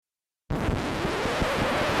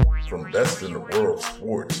From Best in the World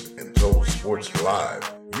Sports and Total Sports Live,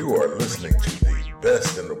 you are listening to the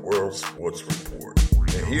Best in the World Sports Report.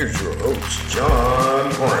 And here's your host,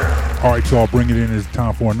 John Brown. All right, y'all, bring it in. It's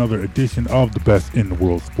time for another edition of the Best in the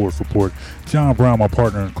World Sports Report. John Brown, my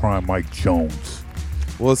partner in crime, Mike Jones.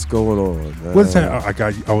 What's going on, man? What's that? I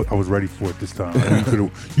got you. I was ready for it this time.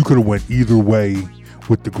 You could have went either way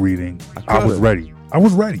with the greeting. I was ready. I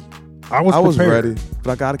was ready. I was ready,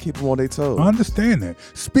 but I got to keep them on their toes. I understand that.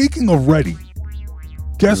 Speaking of ready,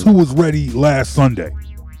 guess who was ready last Sunday?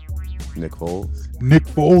 Nick Foles. Nick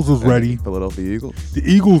Foles was ready. Philadelphia Eagles. The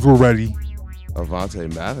Eagles were ready.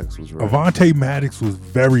 Avonte Maddox was ready. Avonte Maddox was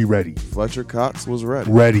very ready. Fletcher Cox was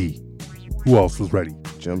ready. Ready. Who else was ready?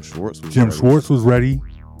 Jim Schwartz was ready. Jim Schwartz was ready.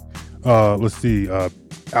 Let's see.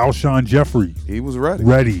 Alshon Jeffrey. He was ready.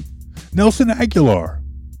 Ready. Nelson Aguilar.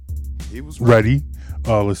 He was ready.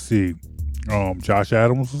 Let's see. Josh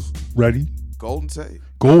Adams was ready.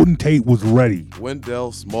 Golden Tate was ready.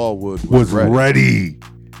 Wendell Smallwood was ready.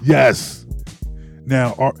 Yes.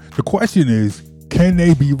 Now, the question is, can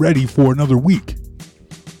they be ready for another week?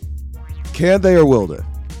 Can they or will they?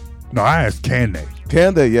 No, I asked, can they?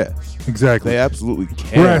 Can they? Yes. Exactly. They absolutely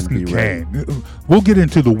can. We're asking can. We'll get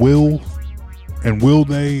into the will and will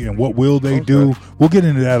they and what will they do. We'll get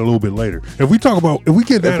into that a little bit later. If we get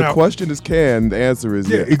that out. The question is can, the answer is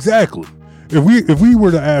yes. Exactly. If we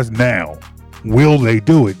were to ask now, will they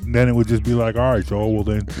do it? Then it would just be like, all right, y'all. Well,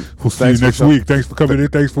 then we'll see you next week. Thanks for coming in.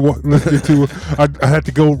 Thanks for listening to. I had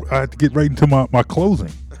to get right into my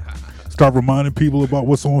closing. Start reminding people about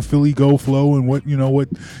what's on Philly Go Flow and what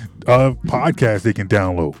podcast they can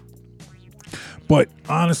download. But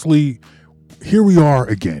honestly, here we are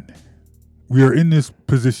again. We are in this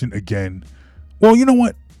position again. Well, you know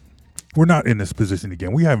what? We're not in this position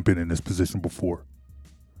again. We haven't been in this position before.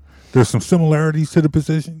 There's some similarities to the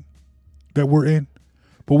position that we're in,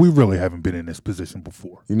 but we really haven't been in this position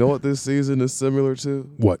before. You know what this season is similar to?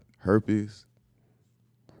 What? Herpes.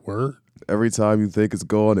 Word? Every time you think it's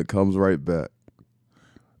gone, it comes right back.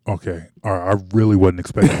 Okay. All right. I really wasn't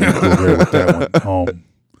expecting you to go there with that one.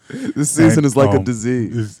 This season is like a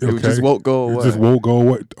disease. It just won't go away. It just won't go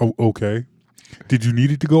away. Oh, okay. Did you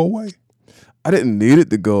need it to go away? I didn't need it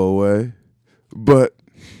to go away, but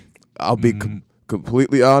I'll be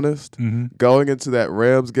completely honest. Going into that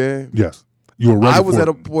Rams game, yes, you were ready. I was at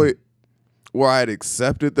a point where I had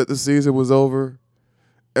accepted that the season was over,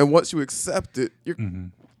 and once you accept it, you're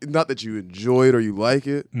not that you enjoy it or you like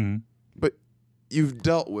it, but you've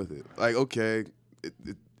dealt with it. Like, okay,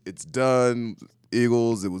 it's done.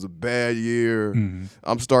 Eagles, it was a bad year.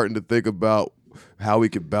 I'm starting to think about how we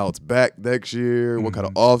could bounce back next year, what kind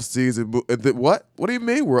of off-season. What do you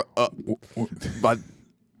mean we're up by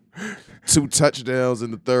 2 touchdowns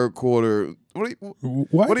in the third quarter? What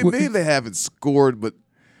do you mean they haven't scored but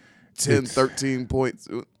 10, 13 points?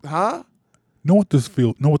 Huh? Know what this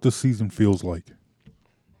season feels like?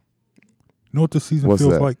 Know what the season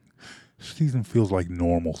feels like? Season feels like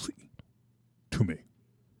normalcy to me.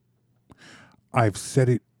 I've said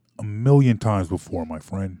it a million times before, my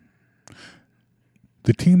friend.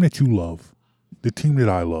 The team that you love, the team that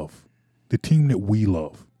I love, the team that we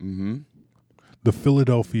love, the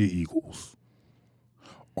Philadelphia Eagles,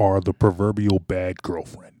 are the proverbial bad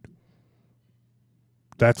girlfriend.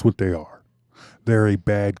 That's what they are. They're a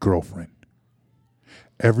bad girlfriend.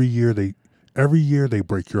 Every year they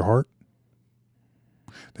break your heart.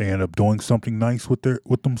 They end up doing something nice with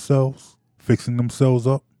themselves, fixing themselves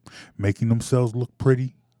up, making themselves look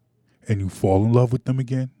pretty, and you fall in love with them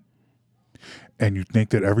again, and you think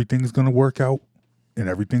that everything's going to work out and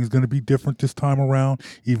everything's going to be different this time around,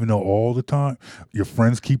 even though all the time your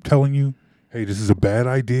friends keep telling you, hey, this is a bad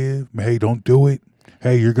idea. Hey, don't do it.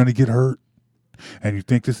 Hey, you're going to get hurt. And you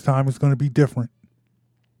think this time is going to be different.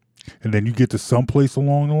 And then you get to someplace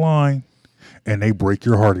along the line and they break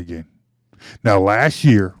your heart again. Now, last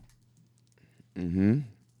year,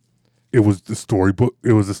 it was the storybook.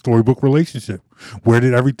 It was a storybook relationship. Where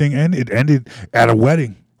did everything end? It ended at a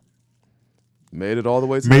wedding. Made it all the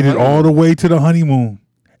way to the honeymoon.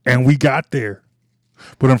 And we got there.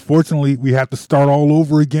 But unfortunately, we have to start all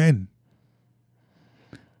over again.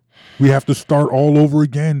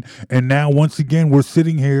 And now, once again, we're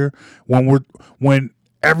sitting here when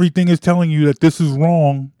everything is telling you that this is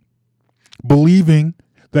wrong, believing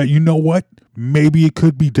that, you know what? Maybe it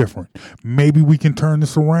could be different. Maybe we can turn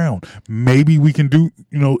this around. Maybe we can do,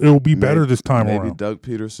 it'll be better this time around. Maybe Doug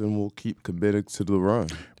Peterson will keep committing to the run.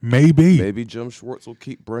 Maybe Jim Schwartz will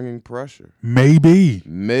keep bringing pressure. Maybe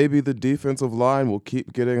the defensive line will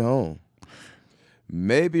keep getting home.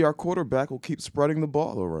 Maybe our quarterback will keep spreading the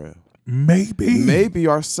ball around. Maybe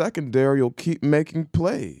our secondary will keep making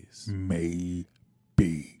plays. Maybe.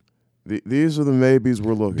 These are the maybes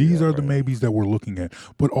we're looking at. These are the maybes that we're looking at.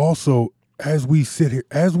 But also, as we sit here,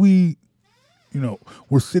 we're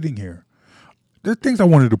sitting here, there's things I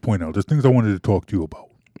wanted to point out. There's things I wanted to talk to you about.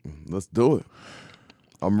 Let's do it.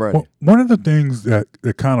 I'm ready. Well, one of the things that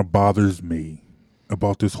kind of bothers me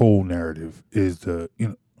about this whole narrative is the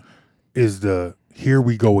here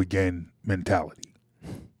we go again mentality.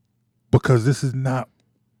 Because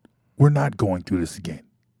we're not going through this again.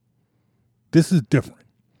 This is different.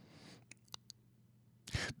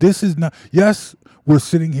 This is not, yes, we're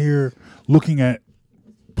sitting here looking at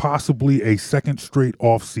possibly a second straight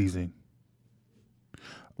off season,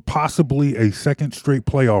 possibly a second straight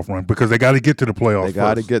playoff run, because they got to get to the playoffs. They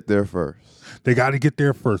got to get there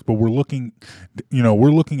first. But we're looking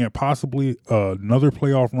at possibly another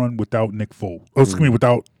playoff run without Nick Foles.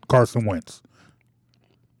 Without Carson Wentz.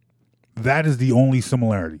 That is the only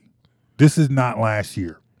similarity. This is not last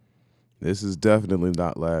year. This is definitely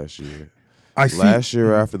not last year. Last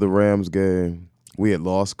year after the Rams game, we had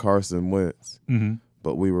lost Carson Wentz,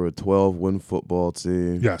 but we were a 12-win football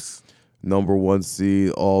team. Yes. Number 1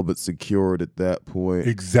 seed, all but secured at that point.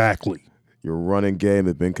 Exactly. Your running game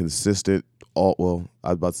had been consistent I was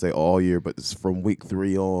about to say all year, but it's from week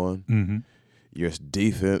 3 on. Mm-hmm. Your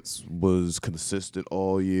defense was consistent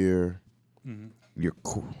all year. Mm-hmm.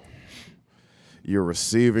 Your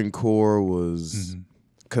receiving core was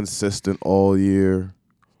consistent all year.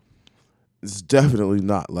 It's definitely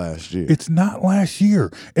not last year. It's not last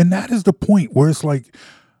year. And that is the point where it's like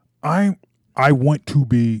I want to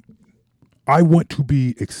be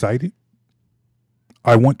excited.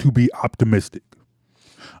 I want to be optimistic.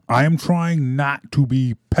 I am trying not to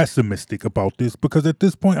be pessimistic about this because at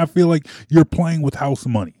this point I feel like you're playing with house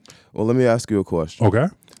money. Well, let me ask you a question. Okay.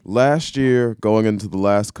 Last year, going into the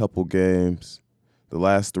last couple games, the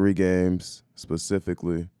last 3 games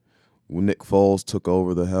specifically, when Nick Foles took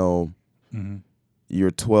over the helm,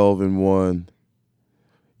 you're 12-1.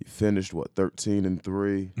 You finished 13-3.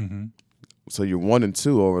 Mm-hmm. So you're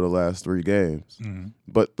 1-2 over the last 3 games. Mm-hmm.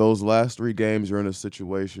 But those last 3 games, you're in a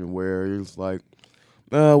situation where you're just like,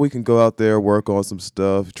 we can go out there, work on some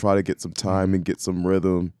stuff, try to get some time and get some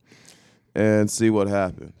rhythm, and see what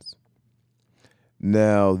happens.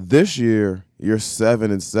 Now this year, you're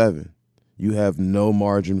 7-7. You have no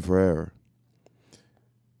margin for error.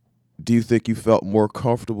 Do you think you felt more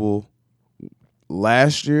comfortable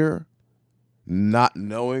last year, not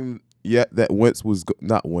knowing yet that Foles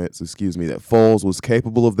was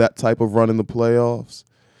capable of that type of run in the playoffs?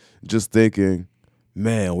 Just thinking,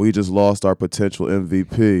 man, we just lost our potential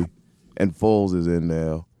MVP and Foles is in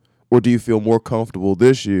now. Or do you feel more comfortable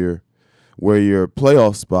this year where your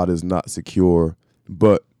playoff spot is not secure,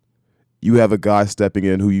 but you have a guy stepping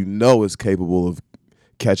in who you know is capable of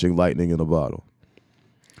catching lightning in a bottle?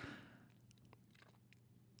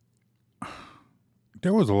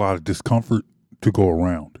 There was a lot of discomfort to go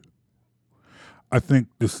around. I think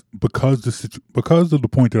this because of the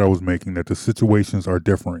point that I was making that the situations are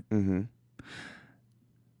different. Mm-hmm.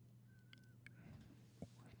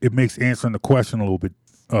 It makes answering the question a little bit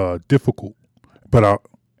difficult, but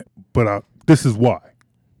this is why.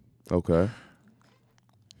 Okay.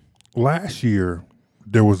 Last year,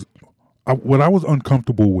 there was what I was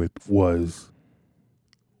uncomfortable with was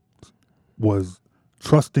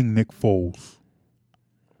trusting Nick Foles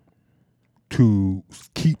to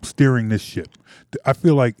keep steering this ship. I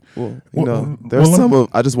feel like I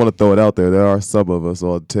just want to throw it out there. There are some of us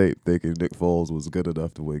on tape thinking Nick Foles was good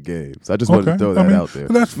enough to win games. I just wanted to throw that out there.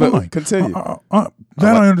 That's fine. Continue. I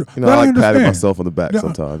like patting myself on the back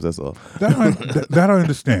sometimes. That's all. That I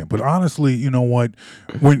understand. But honestly, you know what?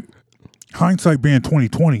 When hindsight being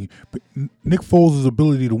 2020, Nick Foles'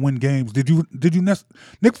 ability to win games.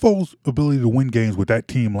 Nick Foles' ability to win games with that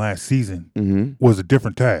team last season was a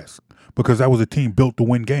different task. Because that was a team built to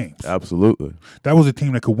win games. Absolutely. That was a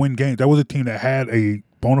team that could win games. That was a team that had a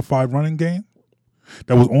bona fide running game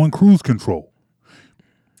that was on cruise control.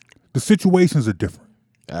 The situations are different.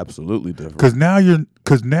 Absolutely different. Because now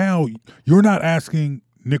you're not asking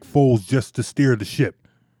Nick Foles just to steer the ship.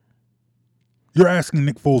 You're asking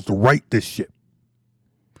Nick Foles to right this ship.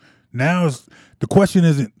 Now the question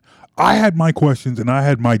isn't. I had my questions and I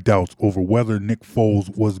had my doubts over whether Nick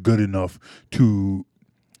Foles was good enough to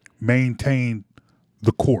maintain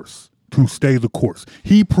the course, to stay the course.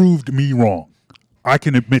 He proved me wrong. I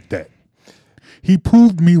can admit that. He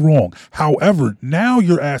proved me wrong. However, now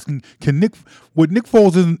you're asking, Nick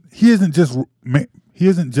Foles isn't just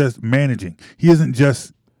managing. He isn't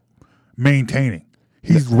just maintaining.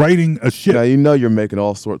 He's writing a ship. Now you know you're making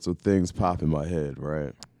all sorts of things pop in my head,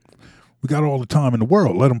 right? We got all the time in the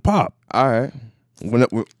world. Let them pop. All right.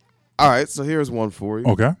 All right, so here's one for you.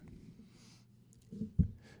 Okay.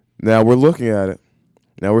 Now we're looking at it.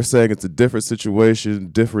 Now we're saying it's a different situation,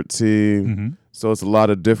 different team. Mm-hmm. So it's a lot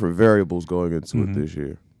of different variables going into it this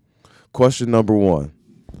year. Question number 1.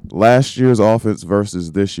 Last year's offense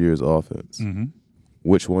versus this year's offense. Mm-hmm.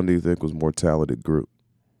 Which one do you think was more talented group?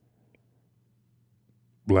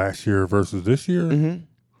 Last year versus this year? Mm-hmm.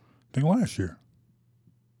 I think last year.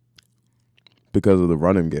 Because of the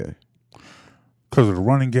running game. Because of the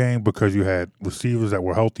running game, because you had receivers that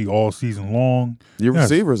were healthy all season long. Your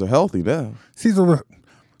receivers are healthy now.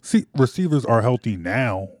 Receivers are healthy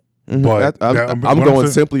now, Mm-hmm. but I'm going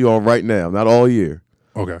simply on right now, not all year.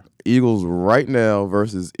 Okay. Eagles right now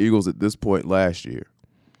versus Eagles at this point last year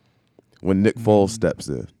when Nick Foles steps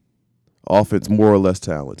in. Offense more or less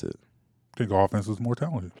talented. I think offense is more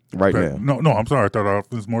talented. Now. No, I'm sorry. I thought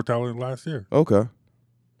offense was more talented last year. Okay.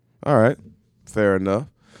 All right. Fair enough.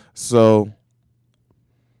 So,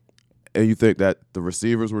 and you think that the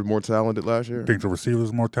receivers were more talented last year? I think the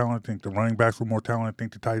receivers were more talented. I think the running backs were more talented. I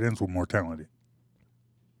think the tight ends were more talented.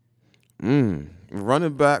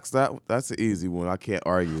 Running backs, that's an easy one. I can't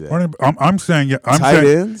argue that. I'm saying, yeah. Tight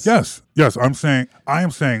ends? Yes. I am saying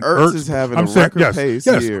Ertz is having a record pace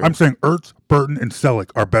here. I'm saying Ertz, Burton, and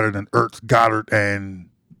Selleck are better than Ertz, Goddard, and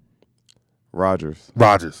Rodgers.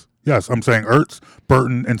 Yes, I'm saying Ertz,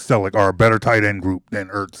 Burton, and Selleck are a better tight end group than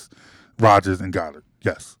Ertz, Rodgers, and Goddard.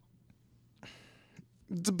 Yes.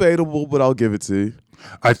 Debatable, but I'll give it to you.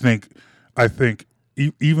 I think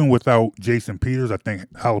even without Jason Peters, I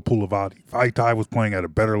think Halapoulivaati Vaitai was playing at a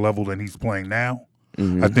better level than he's playing now.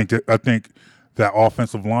 Mm-hmm. I think that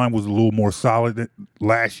offensive line was a little more solid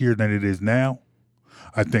last year than it is now.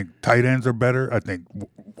 I think tight ends are better. I think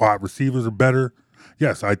wide receivers are better.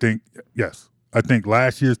 Yes. I think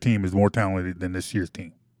last year's team is more talented than this year's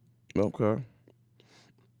team. Okay.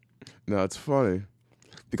 Now, it's funny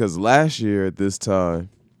because last year at this time,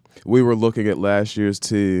 we were looking at last year's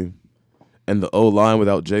team, and the O-line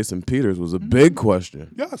without Jason Peters was a big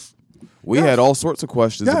question. Yes. We had all sorts of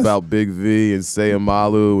questions about Big V and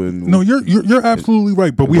Sayamalu and no, you're absolutely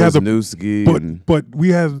right. But we have but we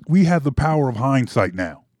have the power of hindsight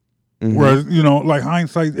now. Mm-hmm. Whereas like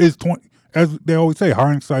hindsight is 20, as they always say,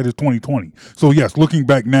 hindsight is 20/20. So yes, looking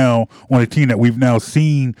back now on a team that we've now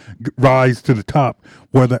seen rise to the top,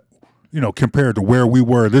 whether compared to where we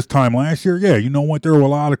were this time last year, yeah, you know what? There were a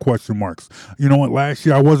lot of question marks. You know what? Last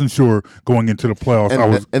year I wasn't sure going into the playoffs. I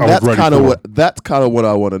was ready for it. That's kind of what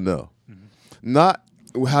I want to know. Not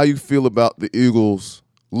how you feel about the Eagles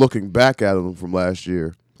looking back at them from last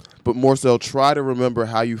year, but more so try to remember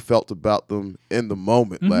how you felt about them in the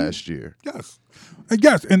moment last year. Yes.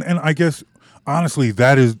 And I guess honestly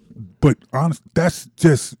that's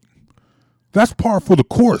par for the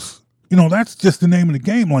course. That's just the name of the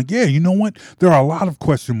game. Like, yeah, you know what? There are a lot of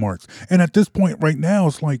question marks. And at this point right now,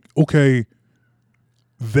 it's like, okay,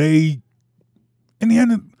 in the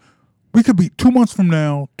end, we could be 2 months from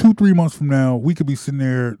now, 3 months from now, we could be sitting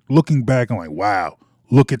there looking back and like, wow,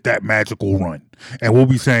 look at that magical run. And we'll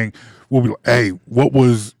be like, hey, what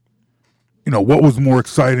was more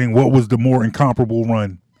exciting? What was the more incomparable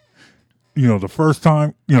run? The first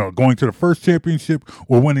time, going to the first championship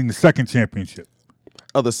or winning the second championship.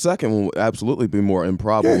 The second one would absolutely be more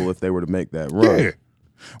improbable if they were to make that run. Yeah.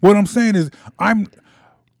 What I'm saying is,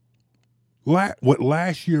 what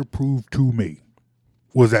last year proved to me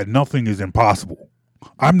was that nothing is impossible.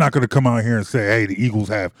 I'm not going to come out here and say, hey, the Eagles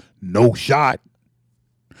have no shot.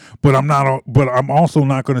 But I'm also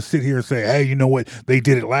not going to sit here and say, hey, you know what? They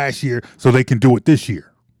did it last year, so they can do it this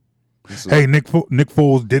year. Hey, Nick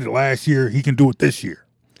Foles did it last year. He can do it this year.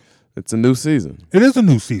 It's a new season. It is a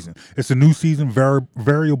new season. It's a new season.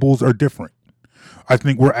 Variables are different. I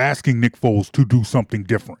think we're asking Nick Foles to do something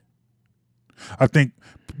different. I think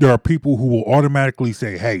there are people who will automatically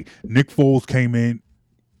say, hey, Nick Foles came in,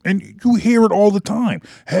 and you hear it all the time.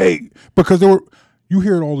 Hey, you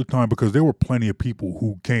hear it all the time because there were plenty of people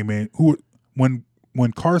who came in who, when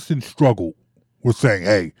Carson struggled, were saying,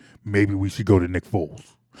 hey, maybe we should go to Nick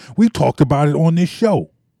Foles. We talked about it on this show.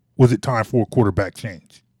 Was it time for a quarterback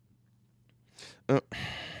change?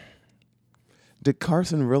 Did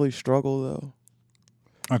Carson really struggle though?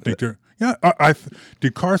 I think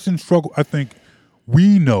did Carson struggle? I think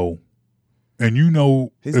we know, and he's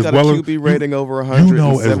got a QB rating over 100. You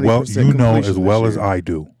know as well as I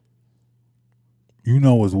do. You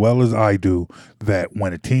know as well as I do that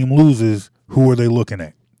when a team loses, who are they looking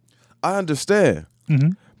at? I understand,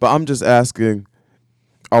 but I'm just asking.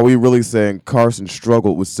 Are we really saying Carson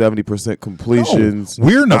struggled with 70% completions? No,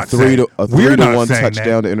 we're not saying a 3-to-1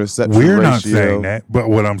 touchdown to interception ratio. We're not saying that. But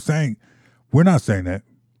what I'm saying, We're not saying that.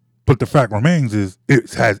 But the fact remains is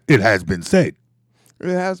it has been said. It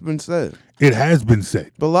has been said. It has been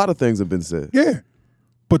said. But a lot of things have been said. Yeah.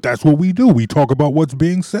 But that's what we do. We talk about what's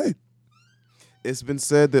being said. It's been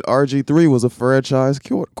said that RG3 was a franchise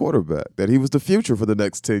quarterback, that he was the future for the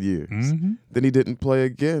next 10 years. Mm-hmm. Then he didn't play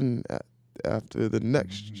again after the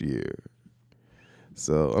next year.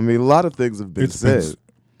 So, I mean, a lot of things have been said.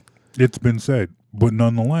 It's been said. But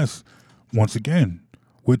nonetheless, once again,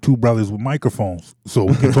 we're two brothers with microphones, so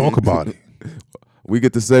we can talk about it. We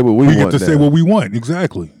get to say what we want. We get to say what we want.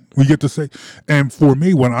 Exactly. We get to say. And for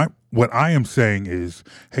me, what I am saying is,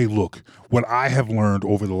 hey, look, what I have learned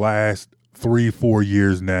over the last 3-4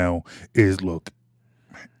 years now is, look,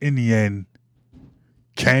 in the end,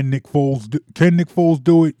 can Nick Foles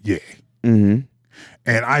do it? Yeah. Mm-hmm.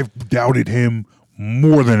 And I've doubted him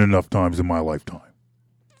more than enough times in my lifetime.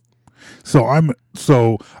 So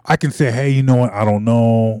I can say, hey, you know what? I don't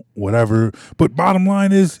know, whatever. But bottom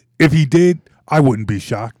line is, if he did, I wouldn't be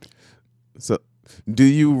shocked. So, do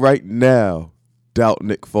you right now doubt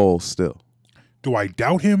Nick Foles still? Do I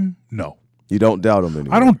doubt him? No. You don't doubt him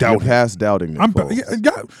anymore. I don't doubt him. Past doubting Nick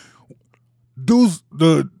Foles. Dude's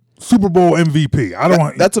the Super Bowl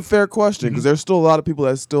MVP. That's a fair question because there's still a lot of people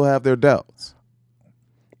that still have their doubts.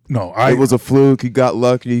 No, it was a fluke. He got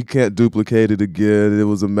lucky. He can't duplicate it again. It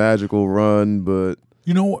was a magical run, but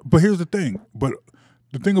you know what? But here's the thing. But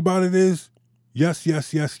the thing about it is, yes,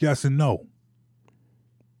 and no.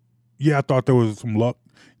 Yeah, I thought there was some luck.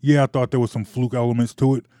 Yeah, I thought there was some fluke elements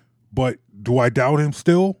to it. But do I doubt him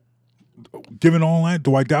still? Given all that,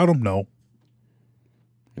 do I doubt him? No.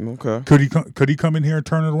 Okay. Could he come in here and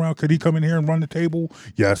turn it around? Could he come in here and run the table?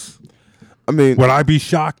 Yes. I mean, would I be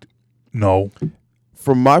shocked? No.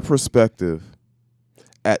 From my perspective,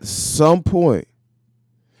 at some point,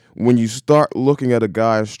 when you start looking at a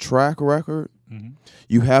guy's track record,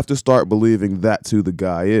 you have to start believing that's who the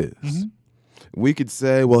guy is. Mm-hmm. We could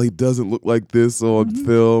say, well, he doesn't look like this on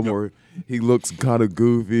film, or he looks kind of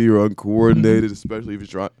goofy or uncoordinated, especially if he's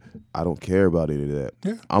trying. I don't care about any of that.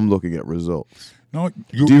 Yeah. I'm looking at results. No,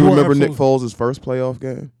 do you remember Nick Foles' first playoff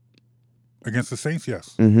game? Against the Saints,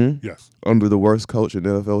 yes. Mm-hmm. Yes. Under the worst coach in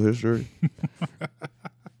NFL history.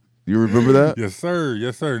 You remember that? Yes, sir.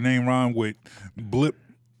 Yes, sir. Name rhymed with Blip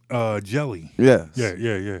Jelly. Yes.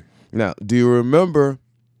 Yeah. Now, do you remember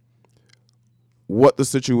what the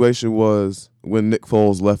situation was when Nick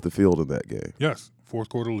Foles left the field in that game? Yes. Fourth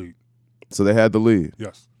quarter lead. So they had the lead.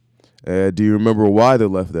 Yes. And do you remember why they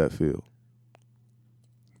left that field?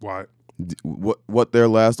 Why? What their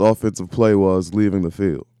last offensive play was leaving the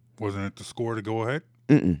field? Wasn't it the score to go ahead?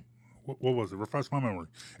 Mm-mm. What was it? Refresh my memory.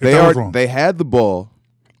 They had the ball.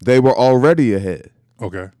 They were already ahead.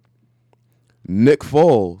 Okay. Nick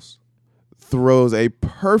Foles throws a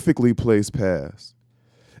perfectly placed pass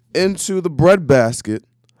into the breadbasket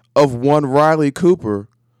of one Riley Cooper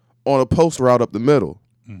on a post route up the middle.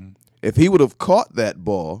 Mm-hmm. If he would have caught that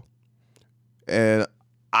ball, and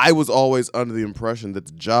I was always under the impression that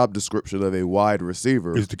the job description of a wide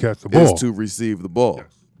receiver is to catch the ball, is to receive the ball.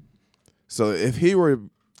 Yes. So if he were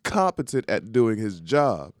competent at doing his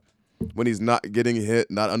job, when he's not getting hit,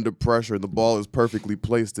 not under pressure, and the ball is perfectly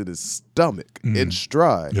placed in his stomach, in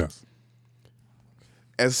stride. Yes.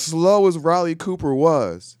 As slow as Riley Cooper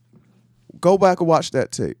was, go back and watch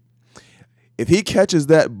that tape. If he catches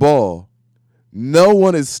that ball, no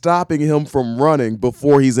one is stopping him from running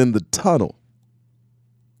before he's in the tunnel.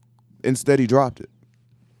 Instead, he dropped it.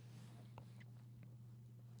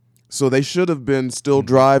 So they should have been still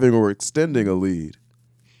driving or extending a lead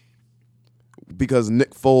because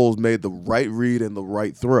Nick Foles made the right read and the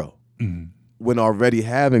right throw when already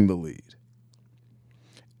having the lead.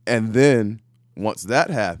 And then once that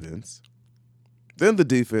happens, then the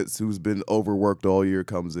defense, who's been overworked all year,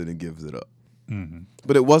 comes in and gives it up. Mm-hmm.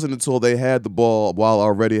 But it wasn't until they had the ball while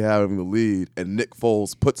already having the lead and Nick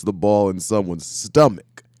Foles puts the ball in someone's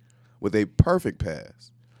stomach with a perfect pass.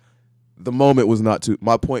 The moment was not too,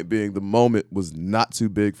 my point being, the moment was not too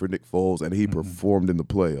big for Nick Foles, and he performed in the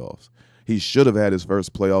playoffs. He should have had his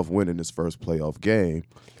first playoff win in his first playoff game,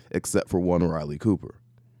 except for one Riley Cooper.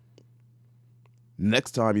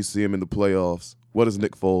 Next time you see him in the playoffs, what does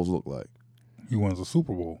Nick Foles look like? He wins a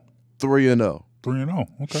Super Bowl. 3-0. 3-0,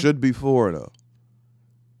 okay. Should be 4-0.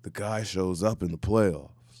 The guy shows up in the playoffs.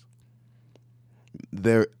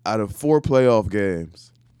 There, out of 4 playoff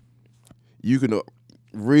games, you can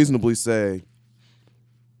reasonably say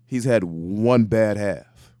he's had one bad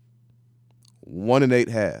half. 1 and 8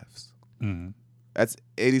 halves. Mm-hmm. That's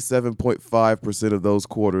 87.5% of those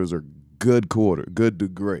quarters are good to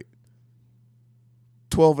great.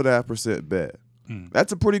 12.5% bad.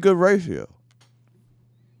 That's a pretty good ratio.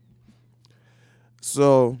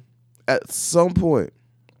 So at some point,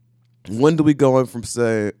 when do we go from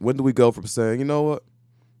saying, you know what,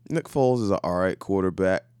 Nick Foles is an all right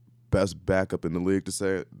quarterback, best backup in the league, to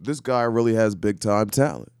say this guy really has big time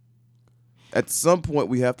talent? At some point,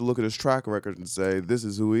 we have to look at his track record and say, this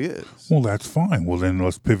is who he is. Well, that's fine. Well, then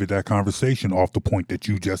let's pivot that conversation off the point that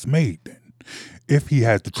you just made then. If he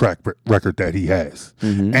has the track record that he has,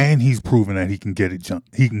 and he's proven that he can get it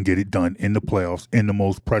done in the playoffs in the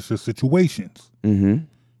most pressure situations,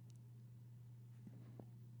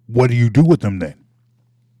 what do you do with him then?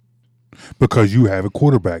 Because you have a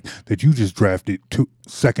quarterback that you just drafted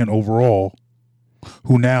second overall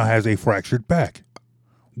who now has a fractured back.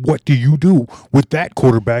 What do you do with that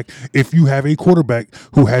quarterback if you have a quarterback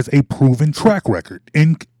who has a proven track record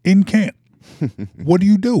in camp? What do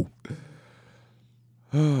you do?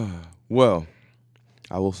 Well,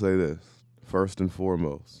 I will say this. First and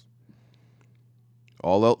foremost,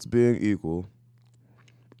 all else being equal,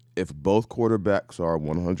 if both quarterbacks are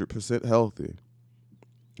 100% healthy,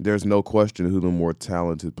 there's no question who the more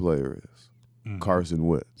talented player is. Carson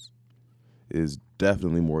Wentz is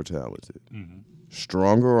definitely more talented.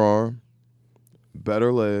 Stronger arm,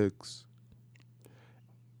 better legs,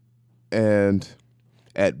 and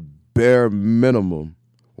at bare minimum,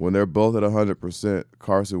 when they're both at 100%,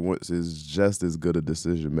 Carson Wentz is just as good a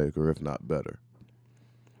decision maker, if not better.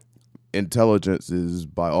 Intelligence is,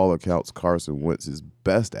 by all accounts, Carson Wentz's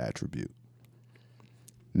best attribute.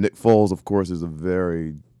 Nick Foles, of course, is a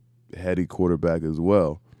very heady quarterback as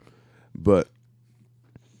well. But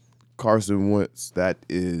Carson Wentz, that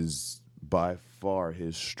is by far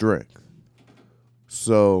his strength.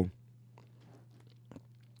 So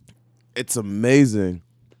it's amazing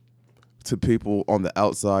to people on the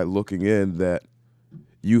outside looking in that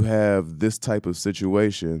you have this type of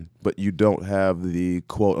situation, but you don't have the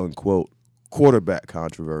quote-unquote quarterback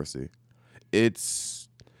controversy. It's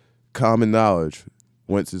common knowledge.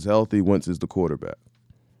 Wentz is healthy, Wentz is the quarterback.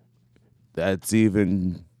 That's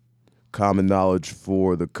even common knowledge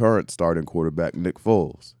for the current starting quarterback, Nick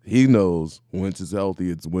Foles. He knows Wentz is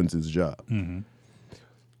healthy, it's Wentz's job.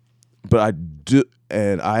 But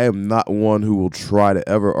I am not one who will try to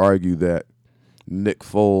ever argue that Nick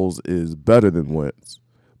Foles is better than Wentz.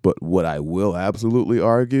 But what I will absolutely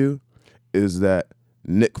argue is that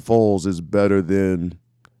Nick Foles is better than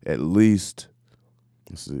at least,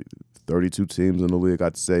 32 teams in the league.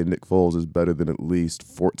 I'd say Nick Foles is better than at least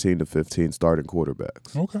 14 to 15 starting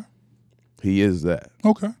quarterbacks. Okay. He is that.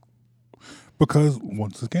 Okay. Because,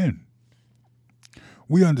 once again,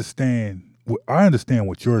 I understand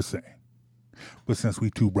what you're saying. But since we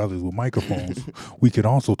two brothers with microphones, we can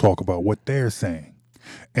also talk about what they're saying.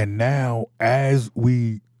 And now, as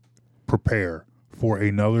we prepare for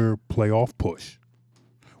another playoff push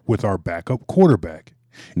with our backup quarterback,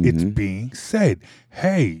 it's being said,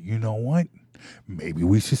 hey, you know what? Maybe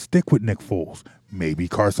we should stick with Nick Foles. Maybe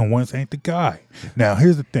Carson Wentz ain't the guy. Now,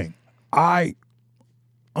 here's the thing. I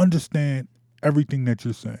understand everything that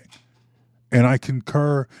you're saying. And I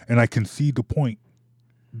concur and I concede the point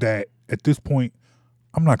that at this point,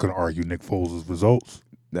 I'm not going to argue Nick Foles' results.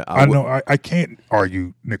 Now, I can't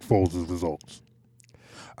argue Nick Foles' results.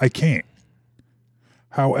 I can't.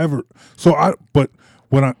 However,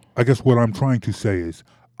 I guess what I'm trying to say is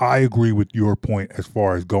I agree with your point as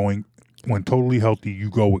far as going, when totally healthy, you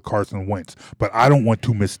go with Carson Wentz. But I don't want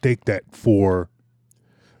to mistake that for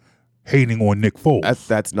hating on Nick Foles.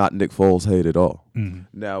 That's not Nick Foles' hate at all.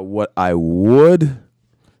 Now, what I would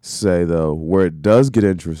say, though, where it does get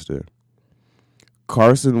interesting,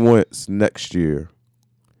 Carson Wentz next year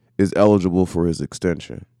is eligible for his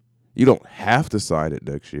extension. You don't have to sign it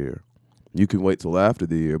next year. You can wait till after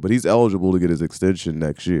the year, but he's eligible to get his extension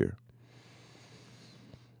next year.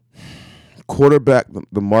 Quarterback,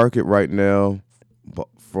 the market right now,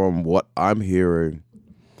 from what I'm hearing,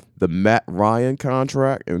 the Matt Ryan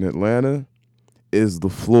contract in Atlanta is the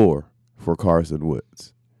floor for Carson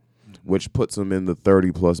Wentz, which puts him in the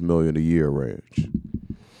 $30+ million a year range.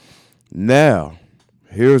 Now,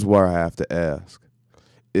 here's where I have to ask.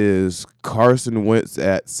 Is Carson Wentz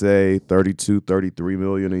at, say, $32, $33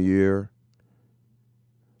 million a year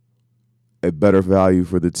a better value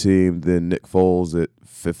for the team than Nick Foles at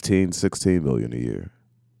 $15, $16 million a year?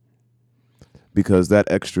 Because that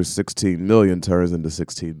extra $16 million turns into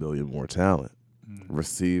 $16 million more talent.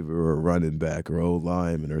 Receiver or running back or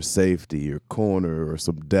O-lineman or safety or corner or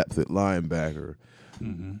some depth at linebacker.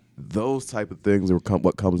 Those type of things are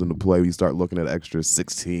what comes into play when you start looking at extra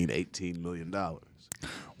 $16, $18 million.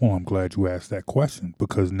 Well, I'm glad you asked that question,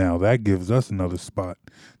 because now that gives us another spot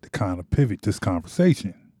to kind of pivot this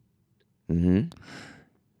conversation.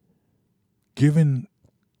 Given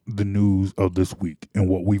the news of this week and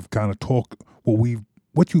what we've kind of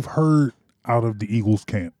what you've heard out of the Eagles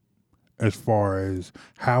camp as far as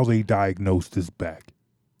how they diagnosed his back,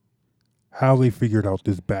 how they figured out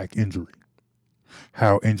this back injury,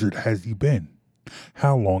 how injured has he been,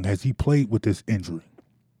 how long has he played with this injury.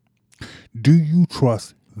 Do you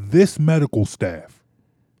trust this medical staff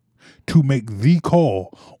to make the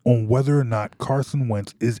call on whether or not Carson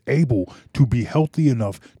Wentz is able to be healthy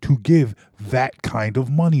enough to give that kind of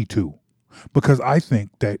money to? Because I think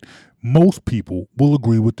that most people will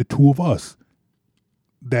agree with the two of us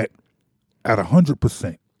that at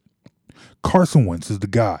 100%, Carson Wentz is the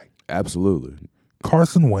guy. Absolutely.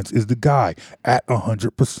 Carson Wentz is the guy at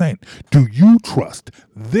 100%. Do you trust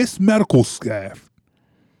this medical staff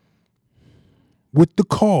with the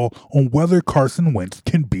call on whether Carson Wentz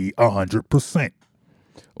can be 100%?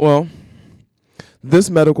 Well, this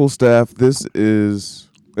medical staff, they're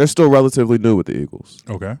still relatively new with the Eagles.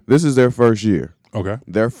 Okay. This is their first year. Okay.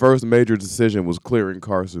 Their first major decision was clearing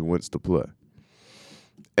Carson Wentz to play.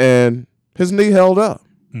 And his knee held up.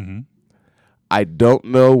 Mm-hmm. I don't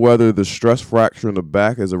know whether the stress fracture in the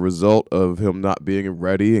back is a result of him not being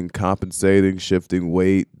ready and compensating, shifting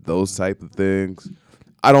weight, those type of things.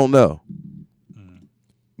 I don't know.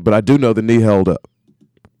 But I do know the knee held up.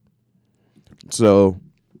 So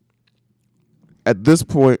at this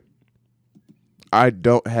point, I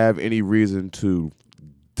don't have any reason to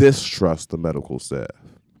distrust the medical staff.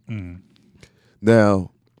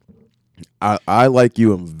 Now, I like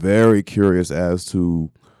you, am very curious as to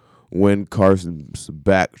when Carson's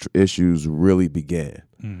back issues really began.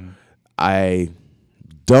 I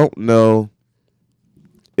don't know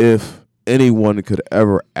if anyone could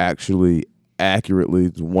ever actually accurately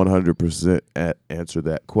 100% answer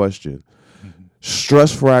that question.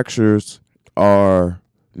 Stress fractures are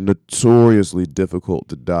notoriously difficult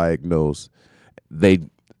to diagnose. They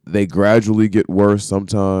gradually get worse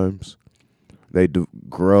sometimes. They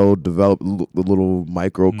develop the little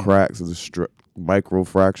micro cracks and the micro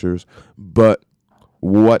fractures. But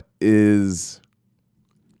what is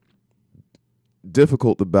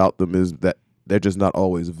difficult about them is that they're just not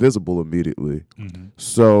always visible immediately.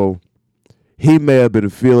 So he may have been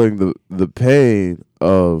feeling the pain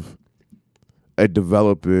of a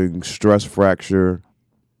developing stress fracture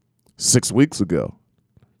 6 weeks ago,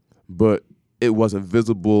 but it wasn't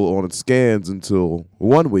visible on its scans until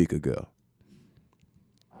 1 week ago.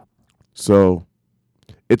 So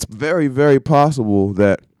it's very, very possible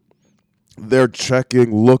that they're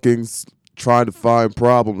checking, looking, trying to find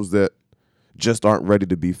problems that just aren't ready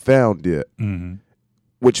to be found yet,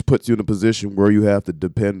 which puts you in a position where you have to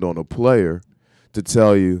depend on a player to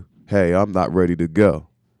tell you, hey, I'm not ready to go.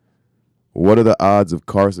 What are the odds of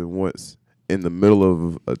Carson Wentz in the middle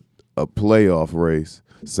of a playoff race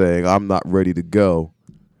saying, I'm not ready to go,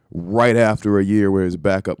 right after a year where his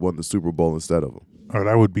backup won the Super Bowl instead of him? Oh,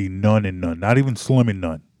 that would be none and none. Not even slim and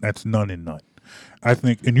none. That's none and none. I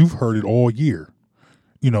think, and you've heard it all year.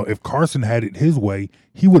 You know, if Carson had it his way,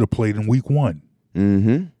 he would have played in week 1.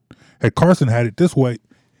 Had Carson had it his way,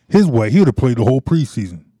 he would have played the whole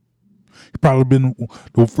preseason. He'd probably been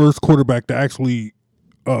the first quarterback to actually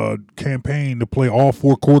campaign to play all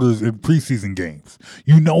 4 quarters in preseason games.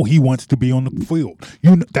 You know he wants to be on the field.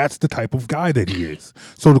 You know, that's the type of guy that he is.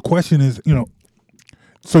 So the question is,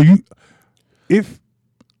 if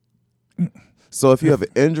you have an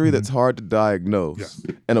injury that's hard to diagnose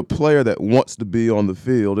and a player that wants to be on the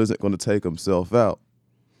field isn't going to take himself out,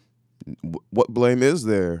 what blame is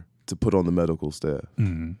there to put on the medical staff?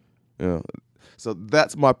 So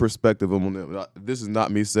that's my perspective on it. This is not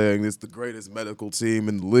me saying this is the greatest medical team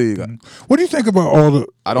in the league. What do you think about all the...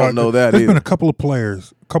 I don't know that There's either. been a couple of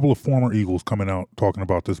players, a couple of former Eagles coming out talking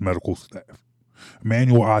about this medical staff.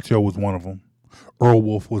 Emmanuel Acho was one of them. Earl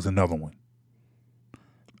Wolf was another one.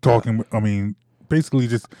 Basically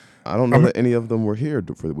just... I don't know that any of them were here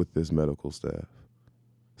with this medical staff.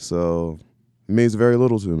 So it means very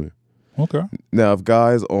little to me. Okay. Now, if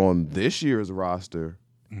guys on this year's roster,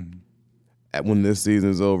 when this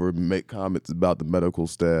season's over, make comments about the medical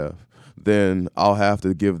staff, then I'll have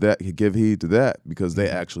to give heed to that because they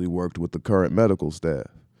actually worked with the current medical staff.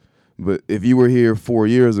 But if you were here 4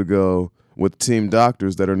 years ago with team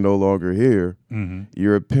doctors that are no longer here,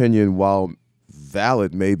 your opinion, while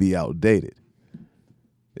valid, may be outdated.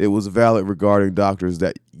 It was valid regarding doctors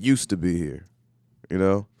that used to be here, you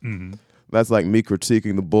know? That's like me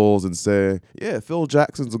critiquing the Bulls and saying, yeah, Phil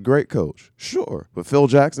Jackson's a great coach. Sure, but Phil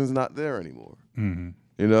Jackson's not there anymore. You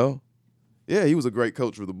know? Yeah, he was a great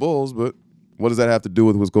coach for the Bulls, but what does that have to do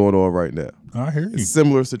with what's going on right now? I hear you. It's a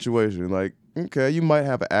similar situation. Like, okay, you might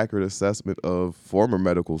have an accurate assessment of former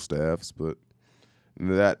medical staffs, but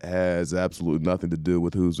That has absolutely nothing to do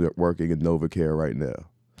with who's working in NovaCare right now.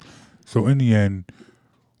 So in the end,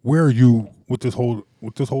 where are you with this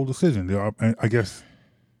whole decision? I guess.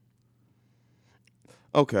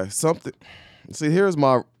 Okay, something. See,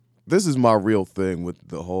 this is my real thing with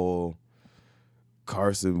the whole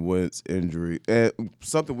Carson Wentz injury, and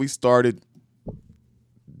something we started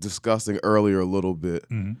discussing earlier a little bit.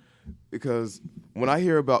 Mm-hmm. Because when I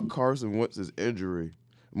hear about Carson Wentz's injury,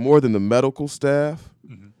 more than the medical staff,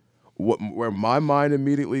 where my mind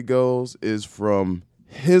immediately goes is from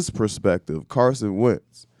his perspective, Carson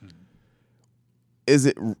Wentz. Is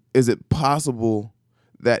it possible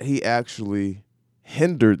that he actually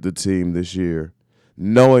hindered the team this year,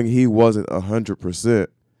 knowing he wasn't 100%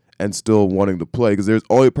 and still wanting to play? Because there's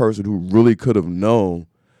only person who really could have known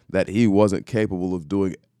that he wasn't capable of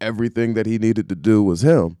doing everything that he needed to do was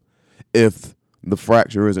him, if the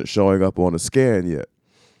fracture isn't showing up on a scan yet.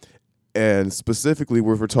 And specifically, if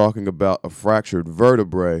we're talking about a fractured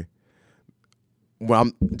vertebrae, when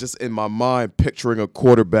I'm just in my mind picturing a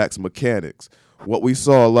quarterback's mechanics, what we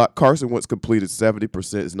saw a lot, Carson Wentz completed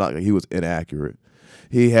 70%. It's not like he was inaccurate.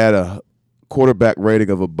 He had a quarterback rating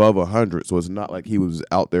of above 100, so it's not like he was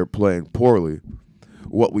out there playing poorly.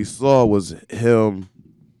 What we saw was him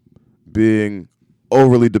being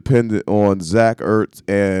overly dependent on Zach Ertz,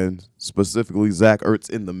 and specifically Zach Ertz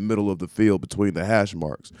in the middle of the field between the hash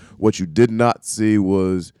marks. What you did not see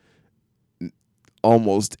was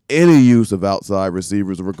almost any use of outside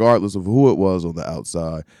receivers, regardless of who it was on the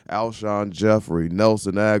outside. Alshon Jeffrey,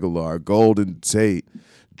 Nelson Aguilar, Golden Tate,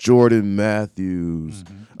 Jordan Matthews,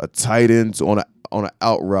 a tight end on an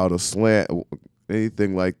out route, a slant,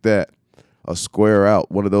 anything like that, a square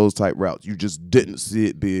out, one of those type routes. You just didn't see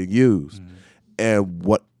it being used. And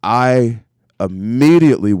what I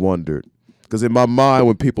immediately wondered, because in my mind,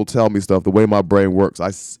 when people tell me stuff, the way my brain works, I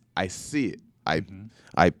see it.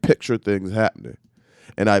 I picture things happening.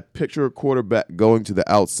 And I picture a quarterback going to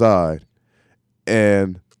the outside,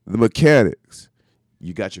 and the mechanics.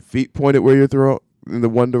 You got your feet pointed where you're throwing in the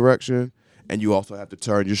one direction, and you also have to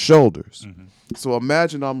turn your shoulders. So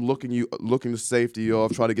imagine I'm looking the safety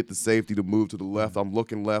off, trying to get the safety to move to the left. I'm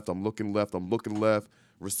looking left.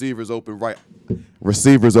 Receivers open right.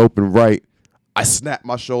 I snap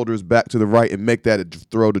my shoulders back to the right and make that a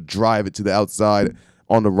throw to drive it to the outside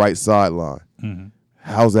on the right sideline.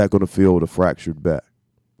 How's that going to feel with a fractured back?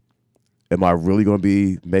 Am I really going to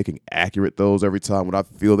be making accurate throws every time when I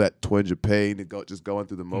feel that twinge of pain and just going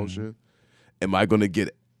through the motion? Am I going to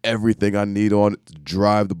get everything I need on it to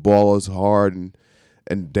drive the ball as hard and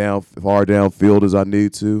far downfield as I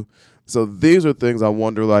need to? So these are things I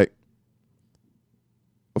wonder, like,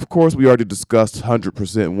 of course, we already discussed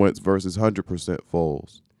 100% Wentz versus 100%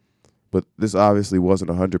 Foles, but this obviously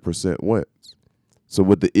wasn't 100% Wentz. So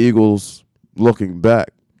would the Eagles, looking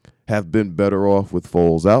back, have been better off with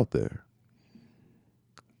Foles out there?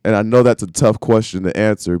 And I know that's a tough question to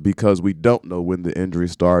answer because we don't know when the injury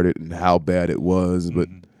started and how bad it was, but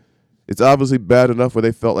it's obviously bad enough where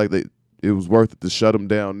they felt like it was worth it to shut them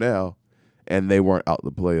down now, and they weren't out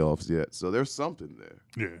the playoffs yet. So there's something there.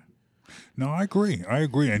 Yeah. No, I agree.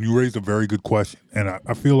 And you raised a very good question. And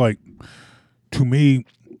I feel like, to me,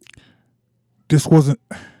 this wasn't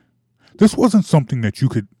something that you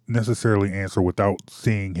could necessarily answer without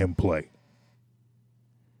seeing him play.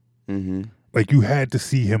 Like, you had to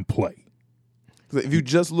see him play. If you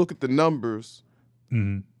just look at the numbers,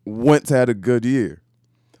 Wentz had a good year.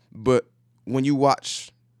 But when you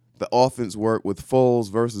watch the offense work with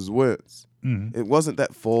Foles versus Wentz, it wasn't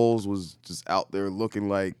that Foles was just out there looking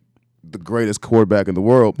like the greatest quarterback in the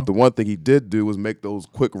world, but the one thing he did do was make those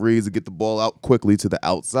quick reads and get the ball out quickly to the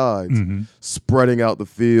outsides, spreading out the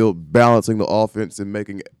field, balancing the offense, and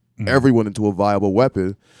making everyone into a viable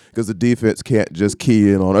weapon because the defense can't just key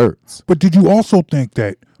in on Ertz. But did you also think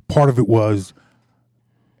that part of it was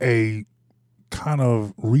a kind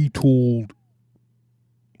of retooled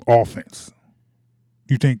offense?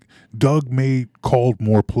 You think Doug called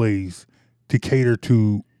more plays to cater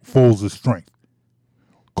to Foles' strength?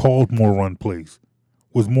 Called more run plays,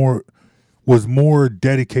 was more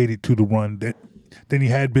dedicated to the run than he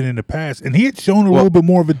had been in the past, and he had shown a little bit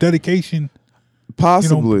more of a dedication,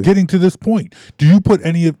 possibly getting to this point. Do you put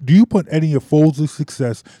any of Foles'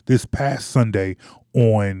 success this past Sunday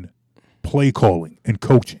on play calling and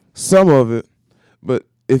coaching? Some of it, but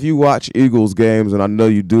if you watch Eagles games, and I know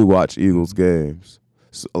you do watch Eagles games,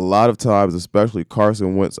 a lot of times, especially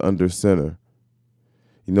Carson Wentz under center,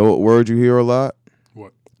 you know what word you hear a lot?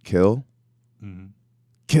 Kill.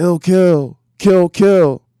 Kill, kill, kill,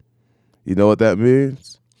 kill. You know what that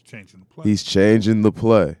means? Changing the play. He's changing the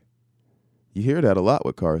play. You hear that a lot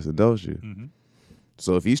with Carson, don't you?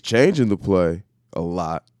 So if he's changing the play a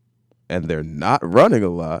lot and they're not running a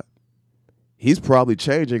lot, he's probably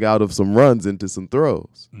changing out of some runs into some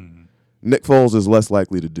throws. Mm-hmm. Nick Foles is less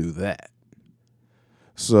likely to do that.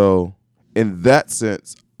 So in that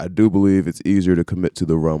sense, I do believe it's easier to commit to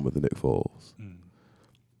the run with Nick Foles. Mm.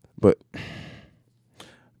 But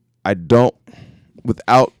I don't,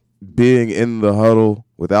 without being in the huddle,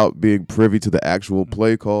 without being privy to the actual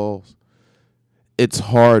play calls, it's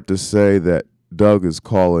hard to say that Doug is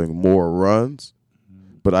calling more runs.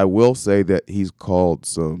 But I will say that he's called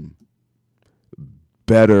some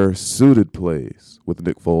better suited plays with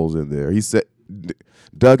Nick Foles in there. He said,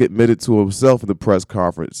 Doug admitted to himself in the press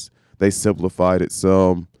conference, they simplified it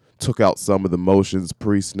some, took out some of the motions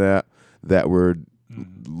pre-snap that were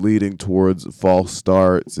leading towards false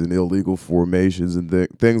starts and illegal formations and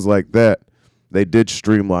things like that. They did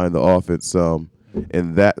streamline the offense some,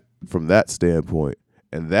 and that from that standpoint,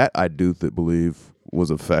 and that I do believe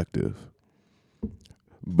was effective.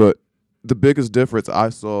 But the biggest difference I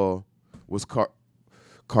saw was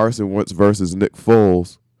Carson Wentz versus Nick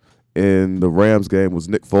Foles in the Rams game was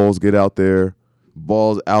Nick Foles get out there,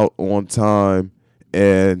 balls out on time,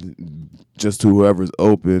 and just to whoever's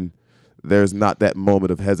open, there's not that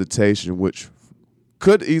moment of hesitation, which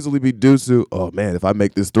could easily be due to, oh, man, if I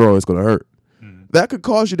make this throw, it's going to hurt. Mm-hmm. That could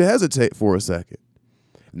cause you to hesitate for a second.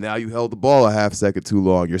 Now you held the ball a half second too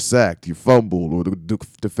long. You're sacked. You fumbled, or the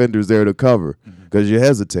defender's there to cover because you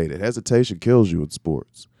hesitated. Hesitation kills you in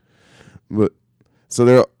sports. But so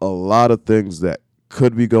there are a lot of things that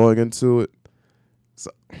could be going into it.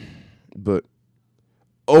 So, but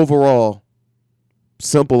overall,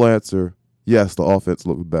 simple answer, yes, the offense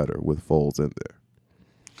looked better with Foles in there.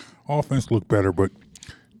 Offense looked better, but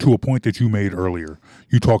to a point that you made earlier,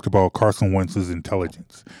 you talked about Carson Wentz's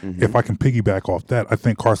intelligence. Mm-hmm. If I can piggyback off that, I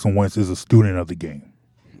think Carson Wentz is a student of the game.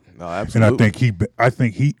 No, absolutely. And I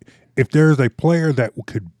think he, if there's a player that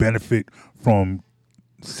could benefit from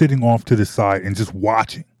sitting off to the side and just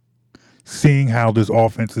watching, seeing how this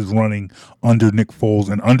offense is running under Nick Foles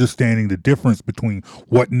and understanding the difference between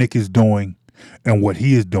what Nick is doing and what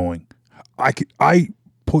he is doing, I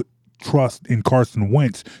put trust in Carson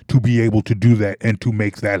Wentz to be able to do that and to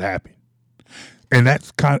make that happen. And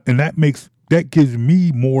that gives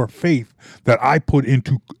me more faith that I put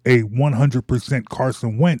into a 100%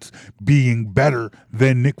 Carson Wentz being better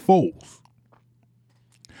than Nick Foles.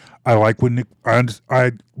 I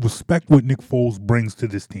respect what Nick Foles brings to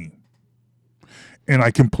this team. And I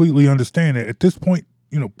completely understand that at this point,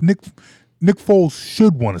 Nick Foles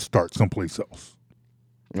should want to start someplace else.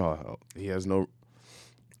 Oh, he has no.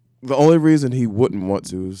 The only reason he wouldn't want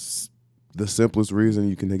to is the simplest reason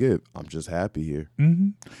you can give. I'm just happy here.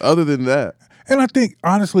 Mm-hmm. Other than that. And I think,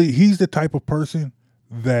 honestly, he's the type of person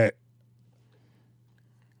that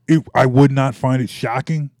I would not find it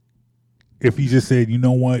shocking if he just said, you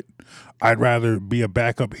know what, I'd rather be a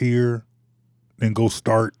backup here than go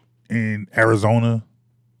start in Arizona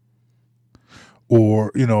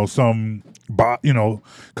or, because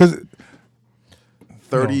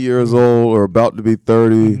 30 years old or about to be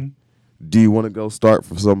 30, mm-hmm. Do you want to go start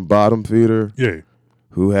for some bottom feeder? Yeah.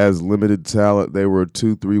 Who has limited talent? They were a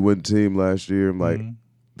 2-3 win team last year. I'm like,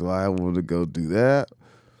 do I want to go do that?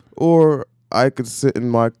 Or I could sit in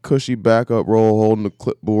my cushy backup role holding the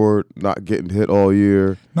clipboard, not getting hit all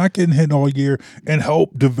year. And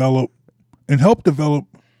help develop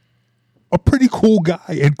a pretty cool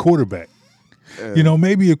guy and quarterback.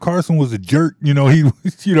 Maybe if Carson was a jerk, he'd want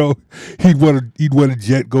a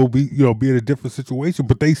jet go be in a different situation.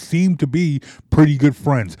 But they seem to be pretty good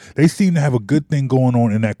friends. They seem to have a good thing going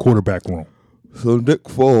on in that quarterback room. So Nick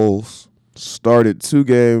Foles started 2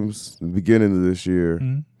 games at the beginning of this year,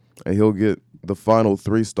 and he'll get the final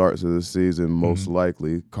 3 starts of the season most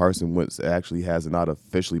likely. Carson Wentz actually has not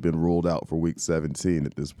officially been ruled out for Week 17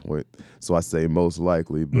 at this point, so I say most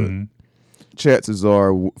likely, but. Chances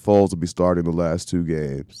are Foles will be starting the last 2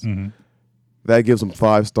 games. Mm-hmm. That gives him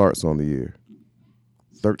 5 starts on the year,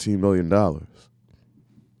 $13 million,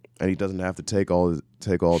 and he doesn't have to take all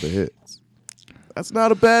the hits. That's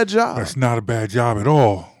not a bad job. That's not a bad job at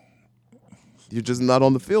all. You're just not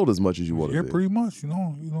on the field as much as you want to be. Yeah, pretty much. He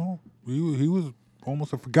was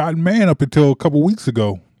almost a forgotten man up until a couple weeks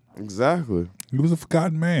ago. Exactly. He was a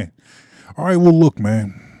forgotten man. All right, well, look,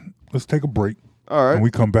 man, let's take a break. All right. When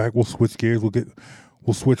we come back, we'll switch gears.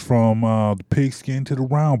 We'll switch from the pigskin to the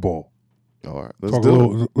round ball. All right.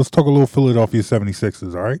 Let's talk a little Philadelphia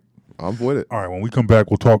 76ers, all right? I'm with it. All right. When we come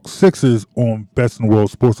back, we'll talk Sixers on Best in the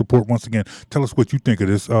World Sports Report. Once again, tell us what you think of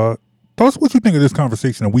this. Tell us what you think of this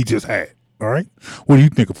conversation that we just had. All right? What do you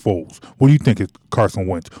think of Foles? What do you think of Carson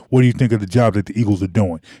Wentz? What do you think of the job that the Eagles are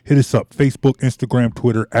doing? Hit us up, Facebook, Instagram,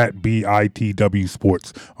 Twitter, at BITW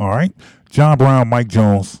Sports. All right? John Brown, Mike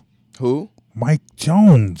Jones. Who? Mike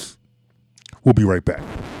Jones. We'll be right back.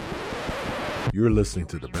 You're listening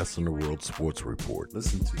to the Best in the World Sports Report.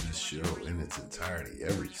 Listen to this show in its entirety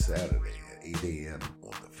every Saturday at 8 a.m.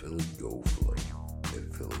 on the Philly Go Flow at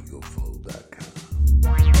phillygoflow.com.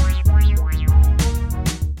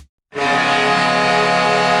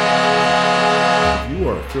 If you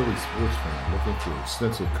are a Philly sports fan looking for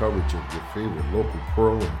extensive coverage of your favorite local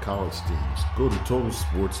pro and college teams, go to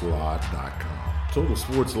TotalSportsLive.com. Total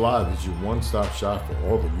Sports Live is your one-stop shop for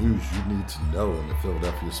all the news you need to know in the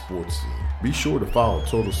Philadelphia sports scene. Be sure to follow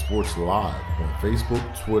Total Sports Live on Facebook,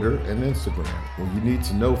 Twitter, and Instagram. When you need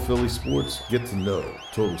to know Philly sports, get to know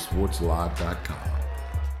TotalSportsLive.com.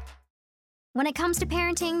 When it comes to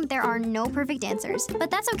parenting, there are no perfect answers.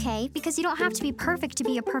 But that's okay, because you don't have to be perfect to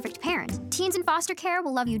be a perfect parent. Teens in foster care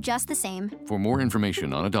will love you just the same. For more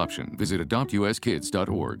information on adoption, visit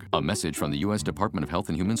adoptuskids.org. A message from the U.S. Department of Health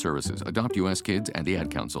and Human Services, Adopt U.S. Kids, and the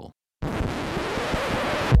Ad Council.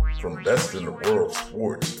 From Best in the World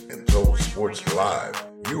Sports and Total Sports Live,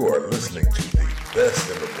 you are listening to the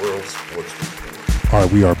Best in the World Sports Report. All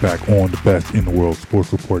right, we are back on the Best in the World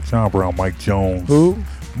Sports Report. John Brown, Mike Jones. Who?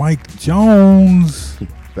 Mike Jones.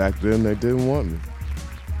 Back then, they didn't want me.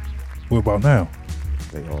 What about now?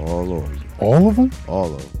 They all on me. All of them?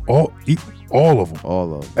 All of them. All of them.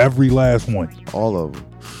 All of them. Every last one. All of them.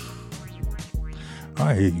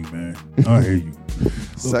 I hear you, man. I hear you.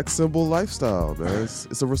 Sex symbol lifestyle, man.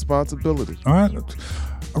 It's a responsibility. All right,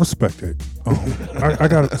 I respect that. I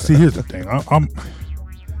gotta see. Here's the thing.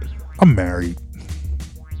 I'm married.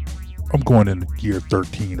 I'm going into year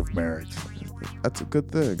 13 of marriage. That's a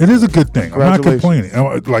good thing. It is a good thing. I'm not complaining.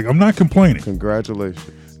 I'm not complaining.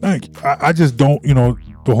 Congratulations. Thank you. I just don't,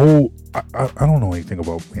 the whole, I don't know anything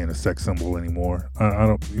about being a sex symbol anymore. I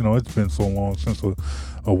don't, it's been so long since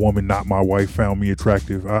a woman, not my wife, found me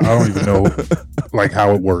attractive. I don't even know,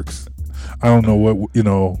 how it works. I don't know what,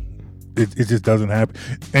 it just doesn't happen.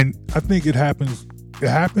 And I think it happens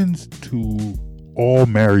to all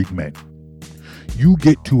married men. You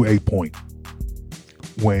get to a point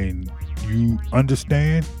when you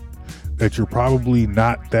understand that you're probably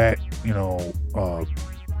not that,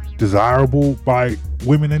 desirable by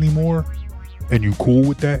women anymore, and you cool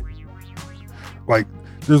with that.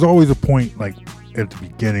 There's always a point, at the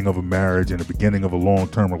beginning of a marriage and the beginning of a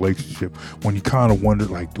long-term relationship, when you kind of wonder,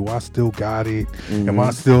 do I still got it? Mm-hmm. Am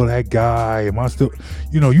I still that guy? Am I still,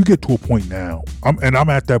 you get to a point now. I'm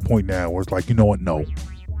at that point now where it's you know what? No,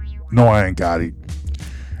 I ain't got it.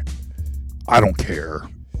 I don't care.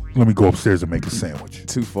 Let me go upstairs and make a sandwich.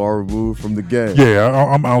 Too far removed from the game. Yeah,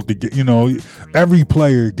 I'm out to get, every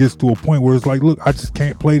player gets to a point where it's look, I just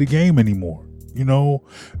can't play the game anymore, and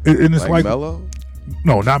it's Melo?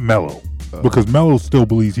 No, not Melo, because Melo still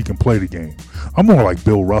believes he can play the game. I'm more like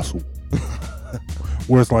Bill Russell,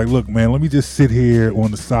 where it's look, man, let me just sit here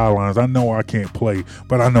on the sidelines. I know I can't play,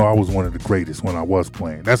 but I know I was one of the greatest when I was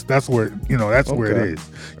playing. That's where, where it is.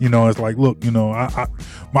 It's look, I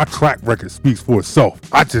my track record speaks for itself.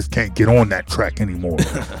 I just can't get on that track anymore.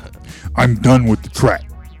 I'm done with the track.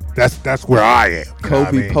 That's where I am.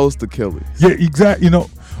 Kobe post Achilles. Yeah, exactly.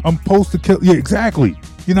 I'm post Achilles. Yeah, exactly.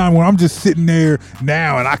 When I'm just sitting there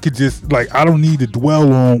now and I could just I don't need to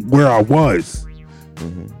dwell on where I was.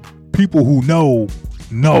 Mm-hmm. People who know.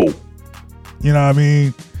 You know what I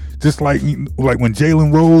mean? Just like when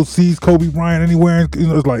Jalen Rose sees Kobe Bryant anywhere, it's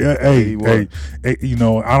hey,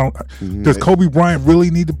 I don't. Mm-hmm. Does Kobe Bryant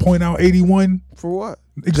really need to point out 81? For what?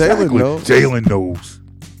 Exactly. Jalen knows.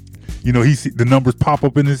 He the numbers pop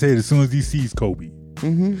up in his head as soon as he sees Kobe.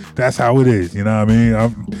 Mm-hmm. That's how it is. You know what I mean?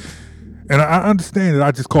 I understand that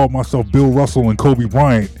I just called myself Bill Russell and Kobe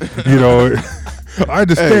Bryant. I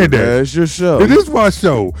understand that. Man, it's your show. It is my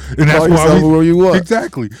show. And that's why where you want.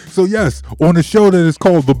 Exactly. So yes, on a show that is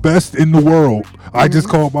called The Best in the World, I just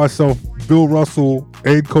called myself Bill Russell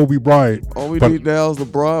and Kobe Bryant. All we need now is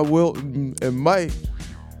LeBron, Wilton, and Mike.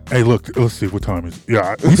 Hey, look, let's see what time is.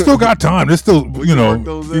 Yeah, we still got time. There's still, we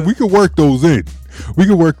can work those in.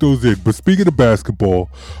 But speaking of basketball,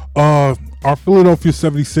 our Philadelphia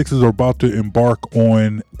 76ers are about to embark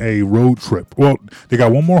on a road trip. Well, they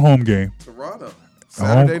got one more home game. Toronto.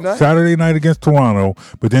 Saturday night against Toronto,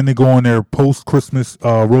 but then they go on their post-Christmas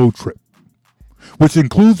road trip, which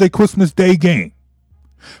includes a Christmas Day game.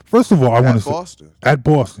 First of all, I want to say at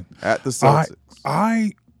Boston, at the Celtics.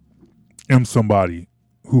 I am somebody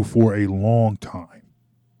who, for a long time,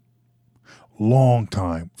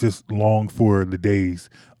 just longed for the days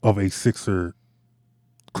of a Sixer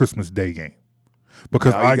Christmas Day game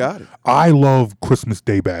because I love Christmas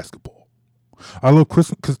Day basketball. I love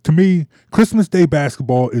Christmas because to me, Christmas Day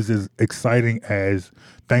basketball is as exciting as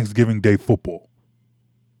Thanksgiving Day football.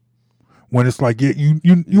 When it's like, yeah, you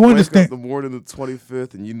understand. Wake up the morning of the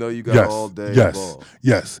 25th, and you know you got all day involved.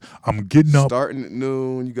 Yes, I'm getting up. Starting at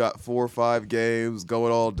noon, you got 4 or 5 games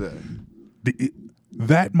going all day.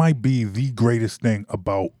 That might be the greatest thing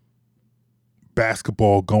about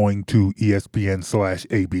basketball going to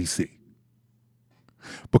ESPN/ABC.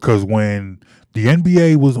 Because when the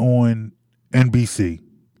NBA was on NBC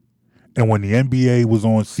and when the NBA was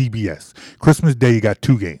on CBS, Christmas Day you got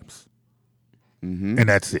 2 games. Mm-hmm. And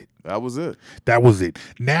that's it. That was it. That was it.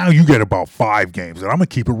 Now you get about 5 games. And I'm going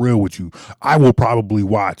to keep it real with you. I will probably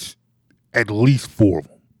watch at least 4 of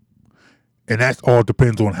them. And that all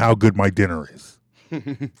depends on how good my dinner is.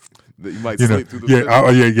 You might sleep through the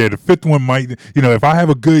 5th. The 5th one might, if I have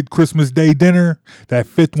a good Christmas Day dinner, that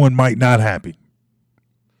 5th one might not happen.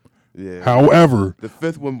 Yeah. However, the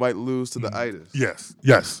 5th one might lose to the itis.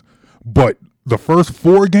 Yes. But the first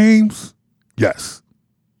 4 games, yes.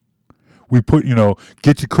 We put,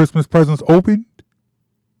 get your Christmas presents open,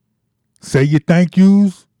 say your thank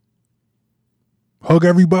yous, hug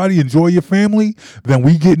everybody, enjoy your family. Then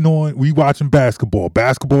we watching basketball.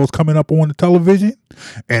 Basketball's coming up on the television,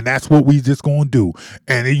 and that's what we just gonna do.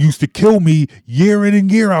 And it used to kill me year in and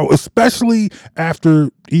year out, especially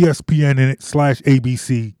after ESPN and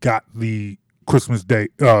 /ABC got the Christmas Day,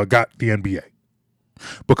 got the NBA,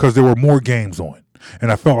 because there were more games on,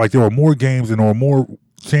 and I felt like there were more games and there were more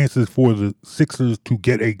chances for the Sixers to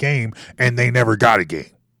get a game, and they never got a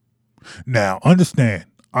game. Now, understand,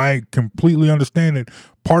 I completely understand that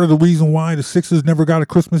part of the reason why the Sixers never got a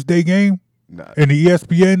Christmas Day game in the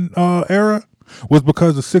ESPN era was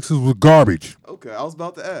because the Sixers was garbage. Okay, I was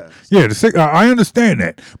about to ask. Yeah, I understand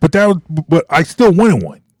that, but I still wanted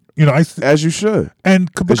one. As you should,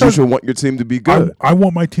 and because you should want your team to be good. I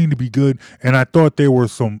want my team to be good, and I thought there were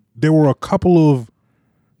a couple of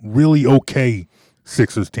really okay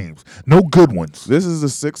Sixers teams. No good ones. This is the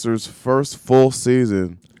Sixers' first full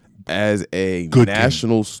season as a good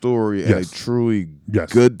national team. Story and a truly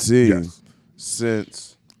good team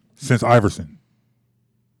since Iverson.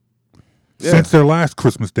 Yeah. Since their last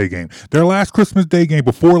Christmas Day game. Their last Christmas Day game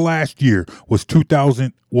before last year was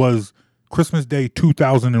Christmas Day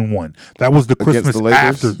 2001. That was the Christmas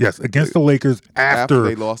after. Yes, against the Lakers after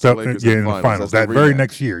they lost the Lakers in the finals. That very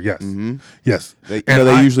next year, yes. Mm-hmm. Yes. They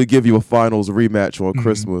usually give you a finals rematch on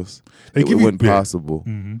Christmas. It wasn't possible.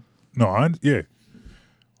 Mm-hmm. No,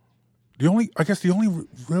 the only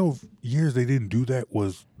real years they didn't do that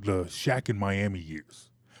was the Shaq and Miami years.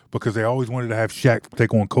 Because they always wanted to have Shaq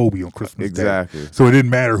take on Kobe on Christmas Day. So it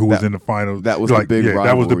didn't matter who was in the finals. That was the big rivalry.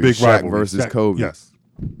 That was the big Shaq rivalry. versus Kobe. Yes.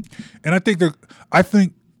 And I think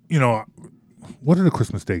what are the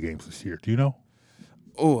Christmas Day games this year? Do you know?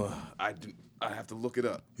 Oh, I have to look it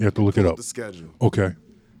up. You have to look it up. The schedule. Okay.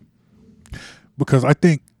 Because I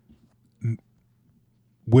think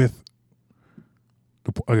with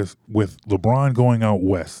LeBron going out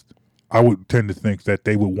west, I would tend to think that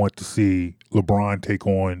they would want to see LeBron take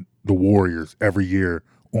on the Warriors every year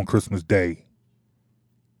on Christmas Day.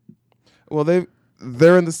 Well,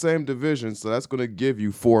 they're in the same division, so that's going to give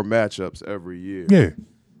you 4 matchups every year. Yeah.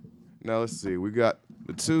 Now, let's see. We got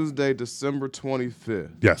the Tuesday, December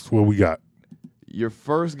 25th. Yes, what we got? Your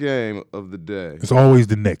first game of the day. It's always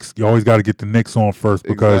the Knicks. You always got to get the Knicks on first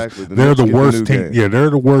because they're the worst team. Yeah, they're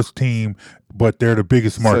the worst team, but they're the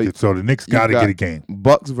biggest market, so the Knicks got to get a game.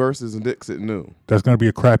 Bucks versus Knicks at noon. That's going to be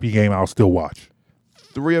a crappy game. I'll still watch.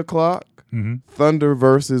 3 o'clock, Thunder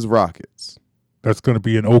versus Rockets. That's going to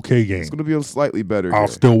be an okay game. It's going to be a slightly better game. I'll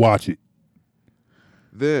still watch it.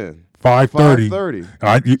 Then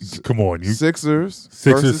 5:30. Come on, Sixers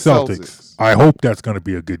versus Celtics. I hope that's going to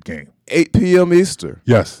be a good game. 8 p.m. Eastern.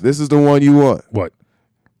 Yes. This is the one you want. What?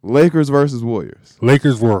 Lakers versus Warriors.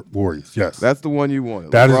 Warriors. Yes. That's the one you want.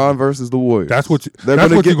 LeBron versus the Warriors. That's what they're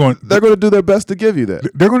going to do their best to give you that.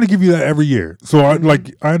 They're going to give you that every year. So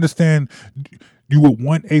I understand. You would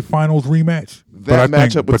want a finals rematch. That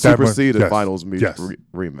matchup would supersede a finals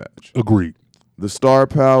rematch. Agreed. The star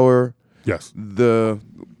power. Yes. The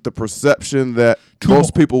perception that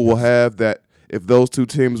most people will have that if those two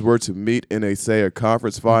teams were to meet in a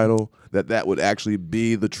conference final, that would actually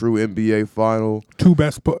be the true NBA final. Two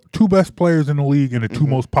best players in the league and the two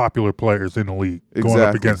most popular players in the league going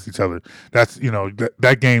up against each other. That's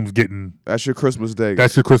that game's getting. That's your Christmas Day game.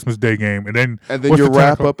 That's your Christmas Day game, and then your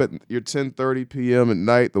wrap up at your 10:30 p.m. at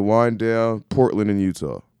night. The wind down, Portland and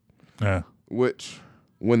Utah. Yeah. Which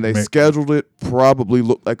when they scheduled it, probably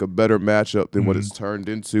looked like a better matchup than what it's turned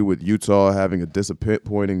into with Utah having a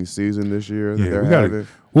disappointing season this year. Yeah,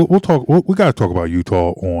 we'll talk. We got to talk about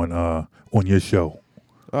Utah on your show.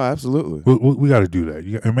 Oh, absolutely. We got to do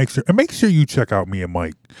that. And make sure you check out me and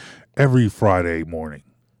Mike every Friday morning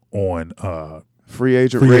on Free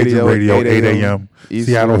Agent Radio 8 a.m.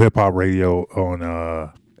 Seattle Hip Hop Radio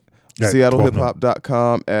on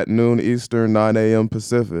SeattleHipHop.com at noon Eastern, 9 a.m.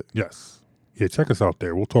 Pacific. Yes. Yeah, check us out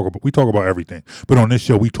there. We talk about everything. But on this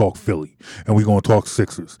show, we talk Philly, and we're going to talk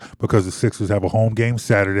Sixers because the Sixers have a home game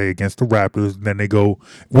Saturday against the Raptors. And then they go,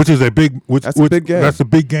 which is a big game. That's a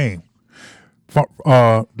big game.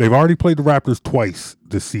 They've already played the Raptors twice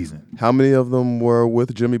this season. How many of them were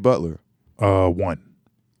with Jimmy Butler? One.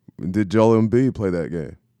 Did Joel Embiid play that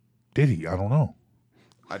game? Did he? I don't know.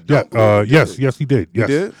 Yes, he did. Yes.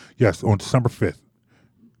 He did? Yes, on December 5th.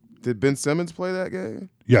 Did Ben Simmons play that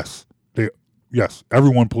game? Yes. Yes,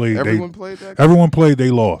 everyone played. Everyone played that game? Everyone played, they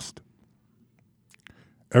lost.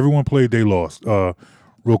 Everyone played, they lost.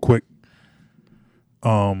 Real quick.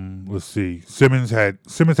 Let's see. Simmons had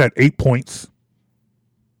 8 points.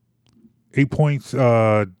 8 points,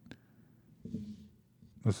 let's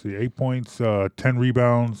see, 8 points, 10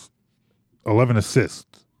 rebounds, 11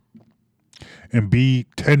 assists. Embiid,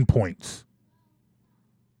 10 points.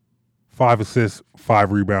 5 assists,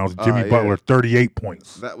 5 rebounds. Jimmy Butler, 38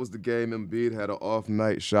 points. That was the game Embiid had an off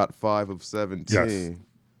night, shot 5 of 17. Yes.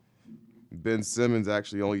 Ben Simmons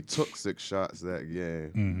actually only took 6 shots that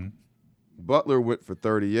game. Mm-hmm. Butler went for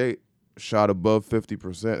 38, shot above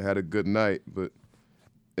 50%, had a good night, but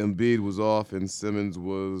Embiid was off and Simmons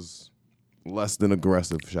was less than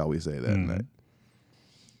aggressive, shall we say, that night.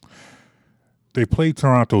 They played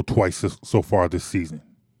Toronto twice so far this season.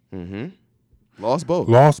 Mm-hmm. Lost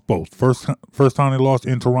both. First time they lost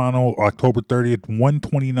in Toronto, October 30th,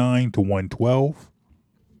 129 to 112.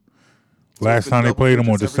 Last time they played them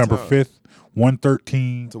on December 5th,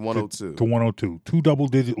 113 to 102. To 102. 2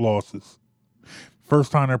 double-digit losses.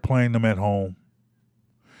 First time they're playing them at home.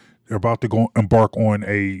 They're about to embark on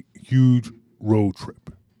a huge road trip.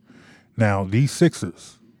 Now, these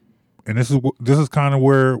Sixers, and this is kind of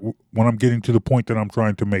when I'm getting to the point that I'm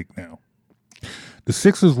trying to make now. The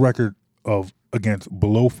Sixers' record against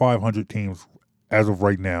below 500 teams as of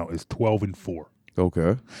right now is 12-4.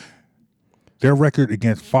 Okay. Their record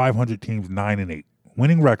against 500 teams 9-8.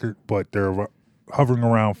 Winning record, but they're hovering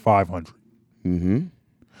around 500. Mm-hmm.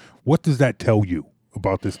 What does that tell you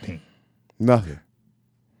about this team? Nothing.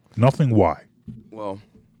 Nothing. Why? Well,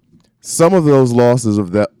 some of those losses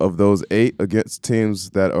of those 8 against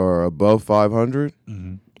teams that are above 500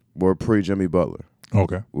 were pre-Jimmy Butler.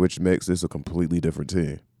 Okay. Which makes this a completely different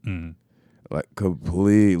team. Mm-hmm. Like,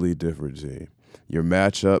 completely different team. Your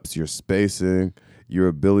matchups, your spacing, your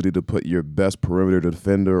ability to put your best perimeter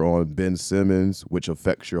defender on Ben Simmons, which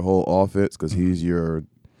affects your whole offense because he's your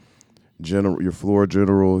floor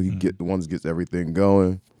general. He gets everything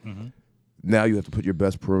going. Mm-hmm. Now you have to put your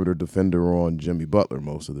best perimeter defender on Jimmy Butler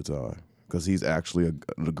most of the time because he's actually an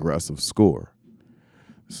aggressive scorer.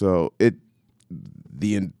 So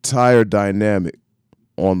the entire dynamic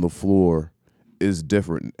on the floor is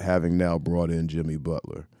different having now brought in Jimmy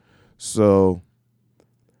Butler. So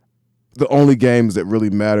the only games that really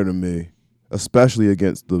matter to me, especially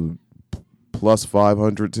against the plus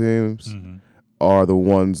 500 teams, are the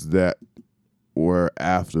ones that were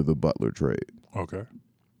after the Butler trade. Okay.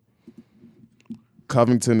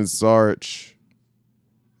 Covington and Saric,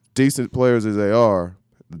 decent players as they are,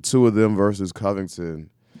 the two of them versus Covington,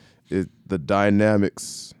 the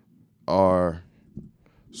dynamics are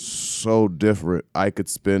so different. I could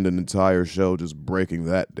spend an entire show just breaking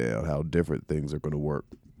that down, how different things are going to work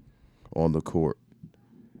on the court.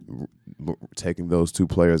 Taking those two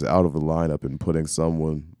players out of the lineup and putting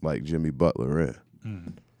someone like Jimmy Butler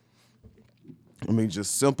in. I mean,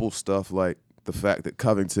 just simple stuff like the fact that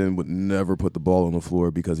Covington would never put the ball on the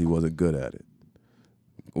floor because he wasn't good at it.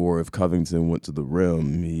 Or if Covington went to the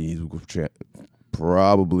rim, he's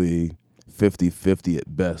probably 50-50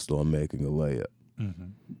 at best on making a layup.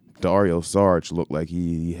 Dario Saric looked like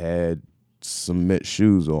he had cement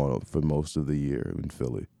shoes on for most of the year in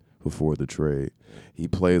Philly before the trade. He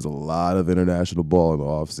plays a lot of international ball in the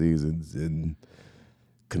off seasons, and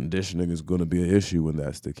conditioning is going to be an issue when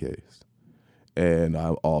that's the case. And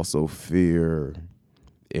I also fear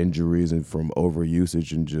injuries and from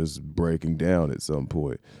overusage and just breaking down at some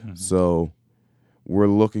point. So we're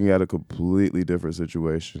looking at a completely different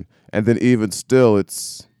situation. And then even still,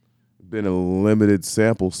 it's been a limited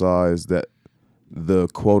sample size that the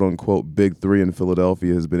quote-unquote big three in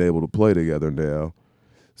Philadelphia has been able to play together now.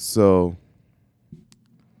 So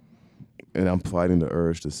And I'm fighting the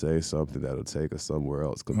urge to say something that'll take us somewhere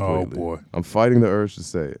else completely. Oh, boy. I'm fighting the urge to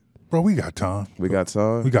say it. Bro, we got time. We got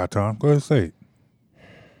time? We got time. Go ahead and say it.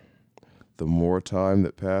 The more time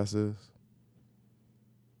that passes,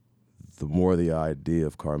 the more the idea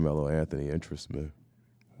of Carmelo Anthony interests me.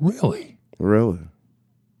 Really? Really?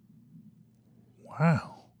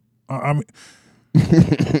 Wow. I mean,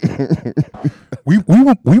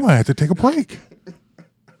 we might have to take a break.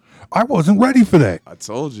 I wasn't ready for that. I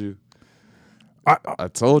told you. I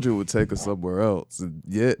told you it would take us somewhere else. And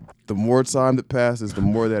yet, the more time that passes, the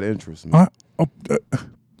more that interests me.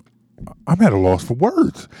 I'm at a loss for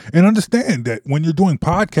words. And understand that when you're doing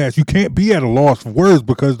podcasts, you can't be at a loss for words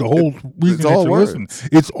because the whole reason that you're listening,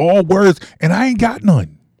 it's all words, and I ain't got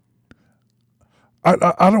none.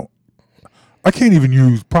 I can't even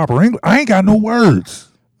use proper English. I ain't got no words.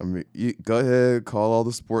 I mean, go ahead, call all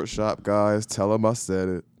the sports shop guys, tell them I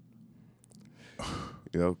said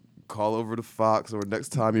it. Call over to Fox, or next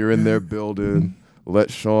time you're in their building, let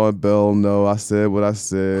Sean Bell know I said what I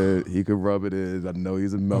said. He could rub it in. I know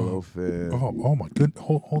he's a Melo fan. Oh my goodness!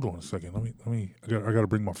 Hold on a second. Let me. I got to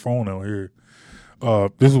bring my phone out here.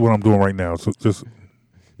 This is what I'm doing right now. So just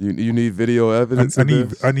you need video evidence. I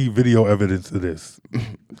need video evidence of this.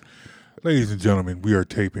 Ladies and gentlemen, we are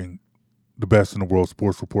taping the Best in the World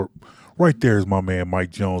Sports Report. Right there is my man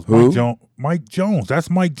Mike Jones. Who? Mike Jones. That's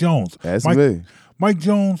Mike Jones. That's me. Mike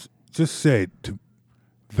Jones just said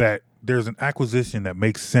that there's an acquisition that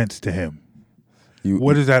makes sense to him.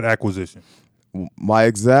 What is that acquisition? My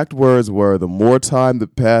exact words were, the more time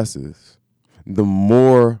that passes, the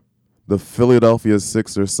more the Philadelphia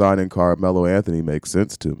Sixers signing Carmelo Anthony makes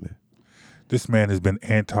sense to me. This man has been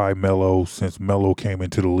anti-Melo since Melo came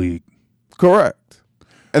into the league. Correct.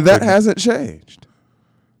 And that hasn't changed.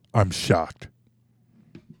 I'm shocked.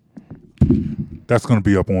 That's going to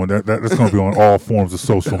be up on that's going to be on all forms of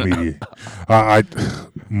social media. I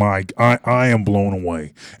am blown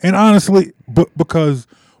away. And honestly, because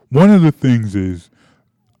one of the things is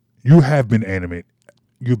you have been animate.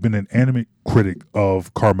 You've been an animate critic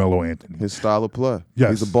of Carmelo Anthony. His style of play. Yes.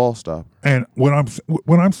 He's a ball stopper. And what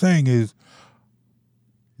I'm saying is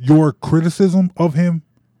your criticism of him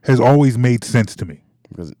has always made sense to me.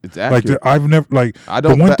 Because it's accurate. I've never I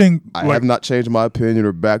have not changed my opinion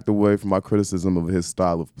or backed away from my criticism of his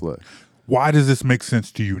style of play. Why does this make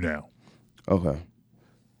sense to you now? Okay.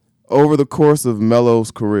 Over the course of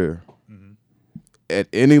Melo's career, at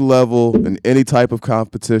any level, in any type of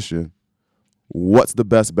competition, what's the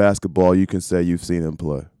best basketball you can say you've seen him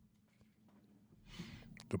play?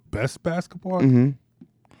 The best basketball?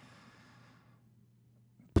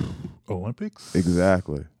 Olympics?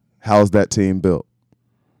 Exactly. How's that team built?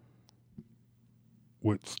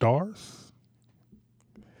 With stars?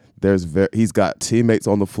 He's got teammates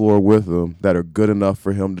on the floor with him that are good enough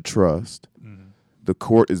for him to trust. The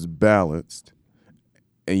court is balanced,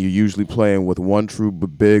 and you're usually playing with one true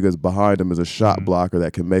big as behind him as a shot blocker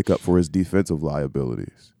that can make up for his defensive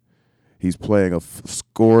liabilities. He's playing a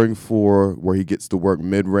scoring four where he gets to work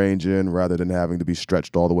mid-range in rather than having to be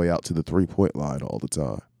stretched all the way out to the three-point line all the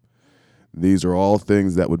time. These are all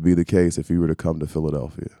things that would be the case if he were to come to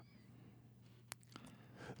Philadelphia.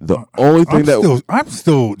 The only thing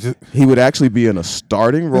he would actually be in a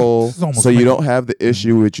starting role, so you don't have the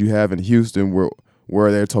issue which you have in Houston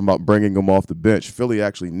where they're talking about bringing him off the bench. Philly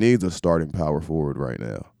actually needs a starting power forward right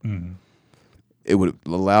now. It would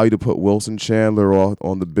allow you to put Wilson Chandler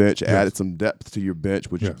on the bench, add some depth to your bench,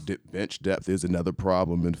 which bench depth is another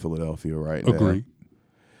problem in Philadelphia right now. Agree.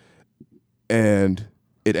 And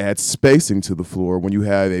it adds spacing to the floor when you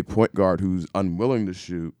have a point guard who's unwilling to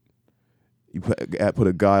shoot. You put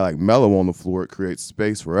a guy like Melo on the floor, it creates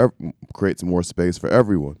more space for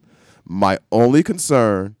everyone. My only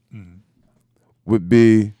concern would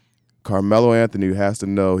be Carmelo Anthony has to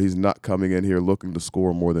know he's not coming in here looking to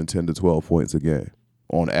score more than 10 to 12 points a game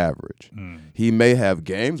on average. He may have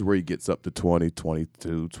games where he gets up to 20,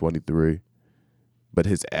 22, 23, but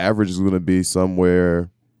his average is going to be somewhere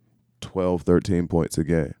 12, 13 points a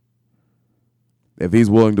game. If he's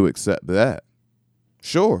willing to accept that,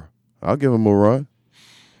 sure. I'll give him a run.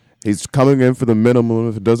 He's coming in for the minimum.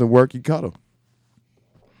 If it doesn't work, you cut him.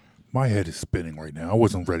 My head is spinning right now. I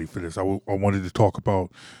wasn't ready for this. I wanted to talk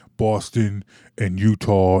about Boston and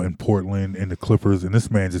Utah and Portland and the Clippers, and this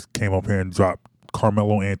man just came up here and dropped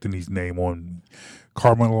Carmelo Anthony's name on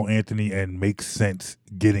Carmelo Anthony and makes sense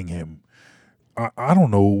getting him. I don't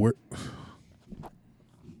know where.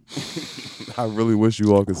 I really wish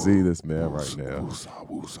you all could see this man right now.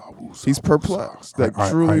 He's perplexed.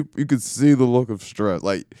 Truly, you could see the look of stress.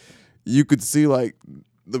 Like, you could see, like,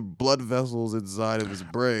 the blood vessels inside of his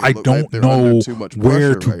brain. I don't know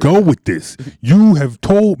where to go with this. You have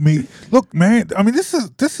told me. Look, man. I mean, this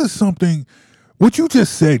is something. What you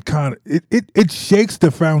just said, kind of, it shakes the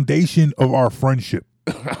foundation of our friendship.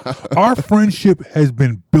 Our friendship has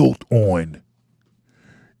been built on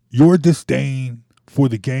your disdain for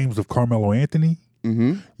the games of Carmelo Anthony,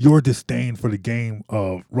 your disdain for the game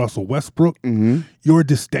of Russell Westbrook, your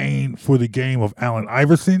disdain for the game of Allen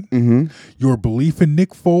Iverson, your belief in Nick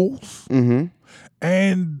Foles,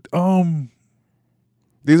 and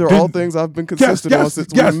these are all things I've been consistent on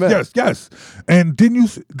since we met. Yes. And didn't you?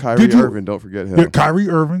 Kyrie Irving, don't forget him. Yeah, Kyrie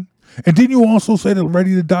Irving. And didn't you also say that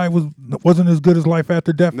Ready to Die wasn't as good as Life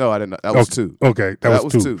After Death? No, I didn't. That was two. Okay, that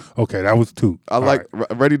was two. Okay, that was two. I like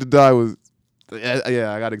Ready to Die was.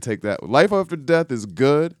 Yeah, I got to take that. Life After Death is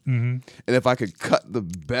good, and if I could cut the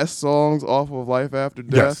best songs off of Life After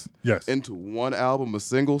Death into one album, a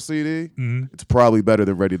single CD, it's probably better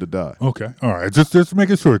than Ready to Die. Okay, all right, just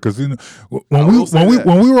making sure, because when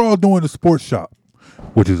we were all doing the Sports Shop,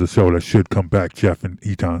 which is a show that should come back, Jeff and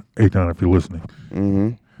Eton, if you're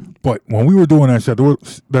listening. But when we were doing that show,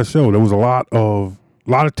 there was a lot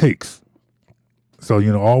of takes. So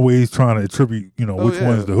always trying to attribute, which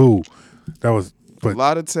one's the who. That was a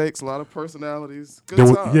lot of takes, a lot of personalities. Good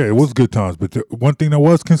times. It was good times. But the one thing that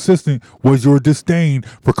was consistent was your disdain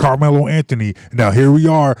for Carmelo Anthony. Now here we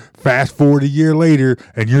are, fast forward a year later,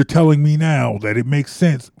 and you're telling me now that it makes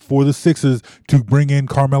sense for the Sixers to bring in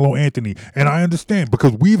Carmelo Anthony. And I understand,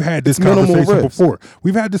 because we've had this conversation before.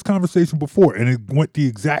 We've had this conversation before, and it went the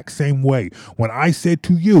exact same way. When I said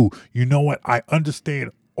to you, you know what, I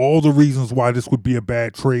understand all the reasons why this would be a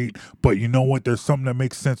bad trade, but you know what? There's something that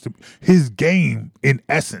makes sense to me. His game, in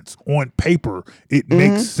essence, on paper, it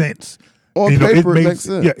makes sense. On paper, it makes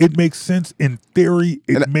sense. Yeah, it makes sense. In theory,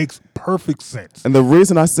 it makes perfect sense. And the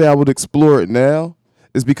reason I say I would explore it now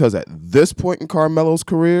is because at this point in Carmelo's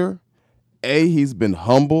career, A, he's been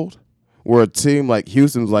humbled, where a team like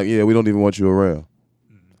Houston's like, yeah, we don't even want you around.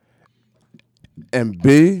 And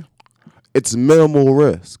B, it's minimal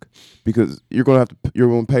risk. Because you're going to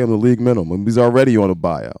pay him the league minimum. He's already on a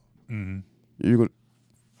buyout. You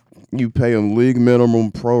pay him league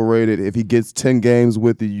minimum, prorated. If he gets 10 games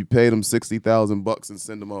with you paid him $60,000 and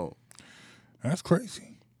send him home. That's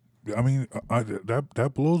crazy. I mean,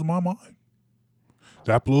 that blows my mind.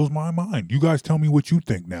 That blows my mind. You guys tell me what you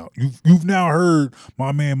think now. You've now heard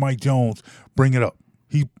my man Mike Jones bring it up.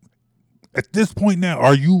 At this point now,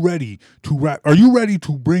 are you ready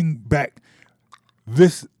to bring back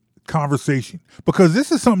this conversation? Because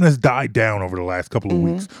this is something that's died down over the last couple of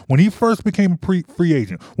weeks. When he first became a free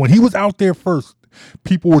agent, when he was out there first,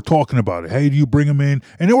 people were talking about it. Hey, do you bring him in?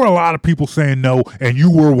 And there were a lot of people saying no, and you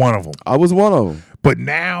were one of them. I was one of them. But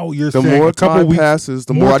now you're saying the more time passes,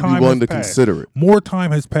 the more I'd be willing to consider it. More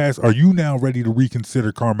time has passed. Are you now ready to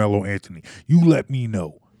reconsider Carmelo Anthony? You let me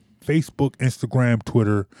know. Facebook, Instagram,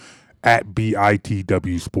 Twitter, at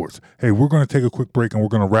BITW Sports. Hey, we're going to take a quick break and we're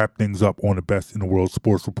going to wrap things up on the Best in the World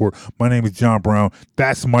Sports Report. My name is John Brown.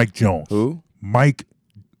 That's Mike Jones. Who? Mike,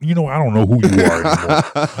 I don't know who you are anymore.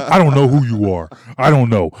 I don't know who you are. I don't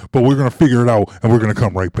know. But we're going to figure it out and we're going to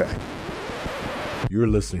come right back. You're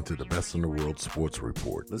listening to the Best in the World Sports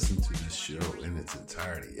Report. Listen to this show in its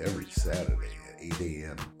entirety every Saturday at 8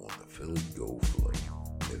 a.m. on the Philly Go Flow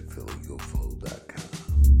at phillygoflow.com.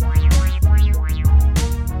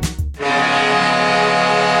 If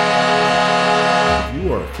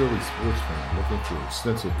you are a Philly sports fan looking for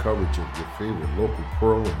extensive coverage of your favorite local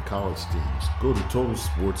pro and college teams, go to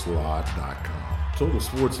TotalSportsLive.com. Total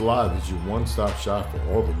Sports Live is your one-stop shop for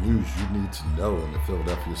all the news you need to know in the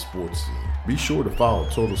Philadelphia sports scene. Be sure to follow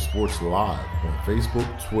Total Sports Live on Facebook,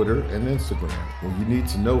 Twitter, and Instagram. When you need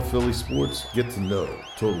to know Philly sports, get to know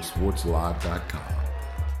TotalSportsLive.com.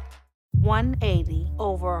 180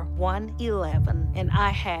 over 111, and I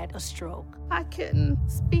had a stroke. I couldn't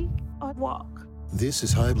speak or walk. This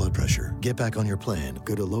is high blood pressure. Get back on your plan.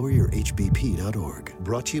 Go to loweryourhbp.org.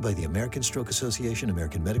 Brought to you by the American Stroke Association,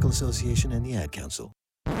 American Medical Association, and the Ad Council.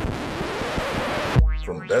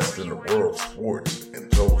 From Best in the World Sports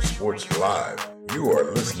and Total Sports Live, you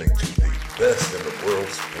are listening to the Best in the World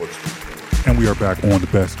Sports Report. And we are back on the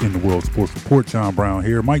Best in the World Sports Report. John Brown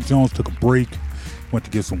here. Mike Jones took a break. Went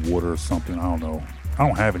to get some water or something. I don't know. I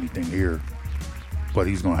don't have anything here. But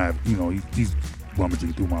he's going to have, he's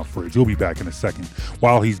rummaging through my fridge. He'll be back in a second.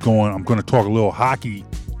 While he's going, I'm going to talk a little hockey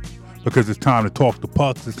because it's time to talk the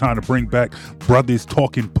pucks. It's time to bring back Brothers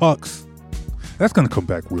Talking Pucks. That's going to come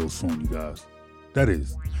back real soon, you guys. That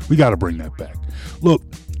is. We got to bring that back. Look,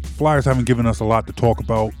 Flyers haven't given us a lot to talk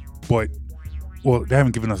about, but, they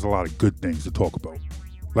haven't given us a lot of good things to talk about.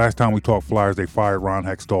 Last time we talked Flyers, they fired Ron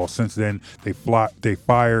Hextall. Since then, they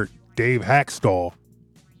fired Dave Hackstall,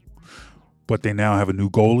 but they now have a new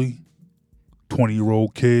goalie,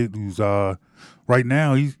 20-year-old kid who's right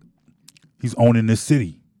now he's owning this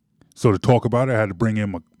city. So to talk about it, I had to bring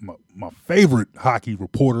in my favorite hockey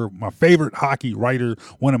reporter, my favorite hockey writer,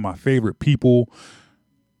 one of my favorite people.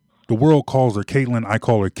 The world calls her Caitlin. I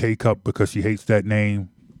call her K-Cup because she hates that name.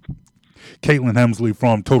 Caitlin Hemsley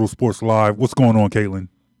from Total Sports Live. What's going on, Caitlin?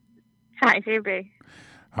 Hi, JB.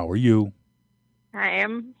 How are you?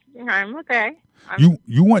 I'm okay.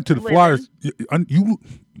 You went to the Flyers.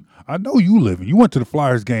 I know you living. You went to the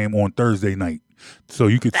Flyers game on Thursday night, so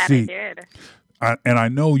you could see. I did. And I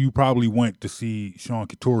know you probably went to see Sean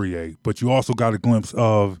Couturier, but you also got a glimpse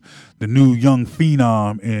of the new young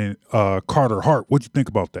phenom in Carter Hart. What'd you think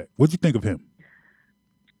about that? What'd you think of him?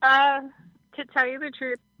 To tell you the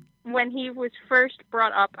truth, when he was first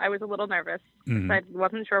brought up, I was a little nervous. Mm-hmm. I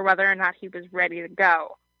wasn't sure whether or not he was ready to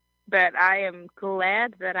go. But I am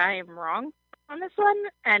glad that I am wrong on this one,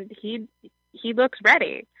 and he looks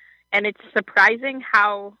ready. And it's surprising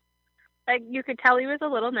how, like, you could tell he was a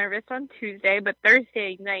little nervous on Tuesday, but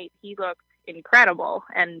Thursday night he looked incredible,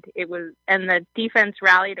 and the defense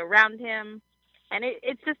rallied around him, and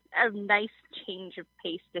it's just a nice change of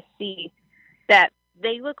pace to see that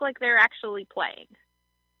they look like they're actually playing.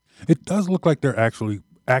 It does look like they're actually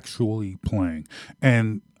playing,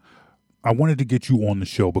 and I wanted to get you on the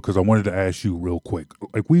show because I wanted to ask you real quick.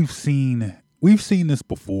 Like we've seen this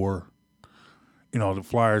before. You know, the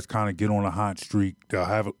Flyers kind of get on a hot streak.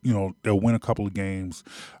 They'll win a couple of games.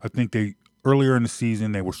 I think earlier in the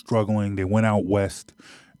season they were struggling. They went out west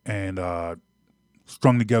and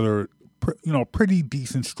strung together, pretty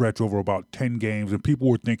decent stretch over about 10 games. And people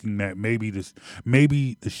were thinking that maybe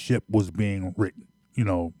the ship was being written. You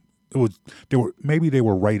know, they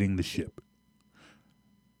were writing the ship.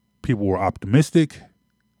 People were optimistic.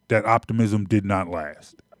 That optimism did not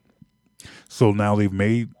last. So now they've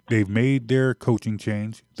made their coaching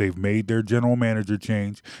change, they've made their general manager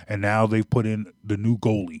change, and now they've put in the new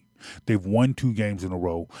goalie. They've won 2 games in a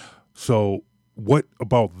row. So what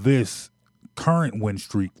about this current win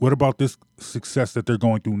streak? What about this success that they're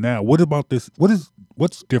going through now? What about this?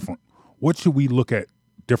 What's different? What should we look at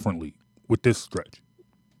differently with this stretch?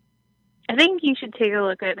 I think you should take a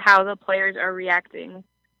look at how the players are reacting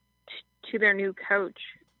to their new coach,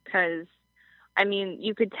 because I mean,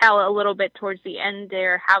 you could tell a little bit towards the end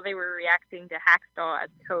there how they were reacting to Hackstall as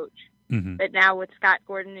coach. Mm-hmm. But now with Scott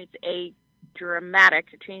Gordon, it's a dramatic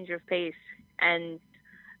change of pace, and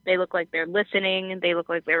they look like they're listening. They look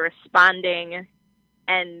like they're responding.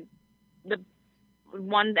 And the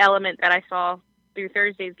one element that I saw through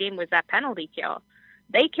Thursday's game was that penalty kill.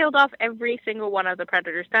 They killed off every single one of the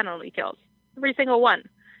Predators' penalty kills. Every single one,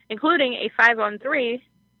 including a 5-on-3,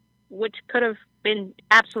 which could have been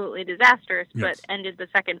absolutely disastrous, yes, but ended the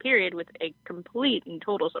second period with a complete and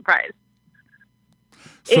total surprise.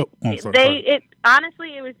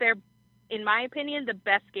 Honestly, it was in my opinion, the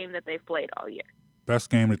best game that they've played all year. Best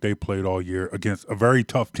game that they played all year against a very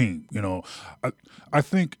tough team. You know, I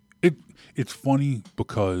think it's funny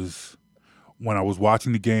because when I was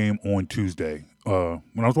watching the game on Tuesday,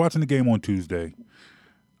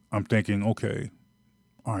 I'm thinking, okay,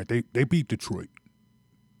 all right, they beat Detroit.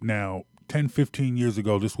 Now, 10, 15 years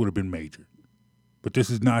ago, this would have been major. But this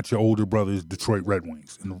is not your older brother's Detroit Red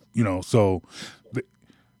Wings. And, so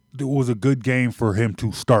it was a good game for him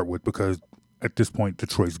to start with because at this point,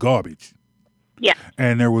 Detroit's garbage. Yeah.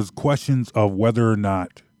 And there was questions of whether or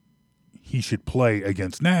not he should play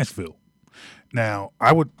against Nashville. Now,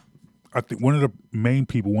 I think one of the main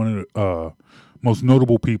people, one of the most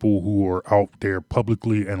notable people who are out there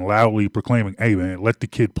publicly and loudly proclaiming, hey, man, let the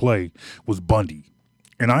kid play, was Bundy.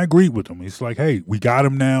 And I agreed with him. It's like, hey, we got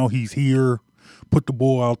him now. He's here. Put the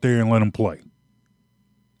ball out there and let him play.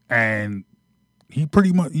 And he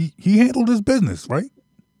pretty much he handled his business, right?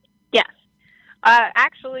 Yes.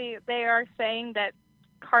 Actually, they are saying that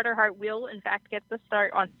Carter Hart will, in fact, get the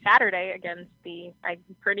start on Saturday against I'm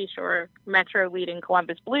pretty sure, Metro leading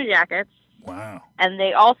Columbus Blue Jackets. Wow. And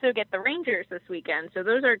they also get the Rangers this weekend. So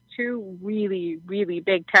those are 2 really, really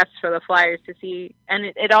big tests for the Flyers to see. And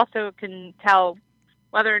it also can tell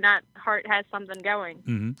whether or not Hart has something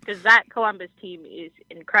going. Because that Columbus team is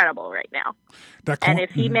incredible right now. And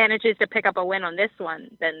if he manages to pick up a win on this one,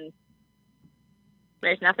 then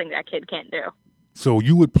there's nothing that kid can't do. So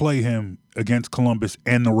you would play him against Columbus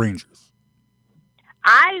and the Rangers?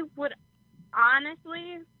 I would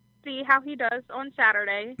honestly see how he does on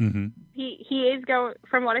Saturday. Mm-hmm. He is going,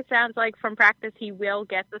 from what it sounds like from practice, he will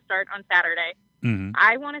get the start on Saturday. Mm-hmm.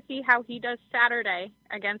 I want to see how he does Saturday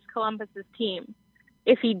against Columbus's team.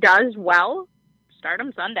 if he does well, start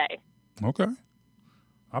him Sunday. Okay.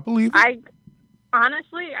 I believe it. I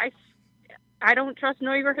don't trust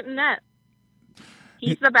Neuwirth in net.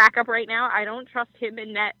 He's the backup right now. I don't trust him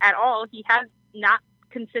in net at all. He has not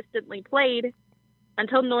consistently played.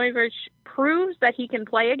 Until Neuwirth proves that he can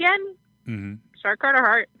play again, start Carter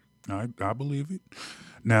Hart. I believe it.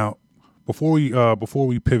 Now, before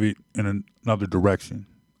we pivot in another direction,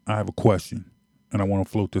 I have a question, and I want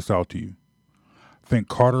to float this out to you. I think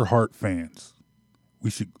Carter Hart fans,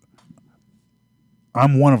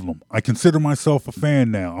 I'm one of them. I consider myself a fan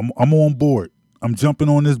now. I'm on board. I'm jumping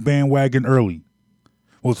on this bandwagon early.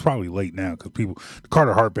 Well, it's probably late now because the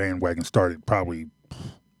Carter Hart bandwagon started probably.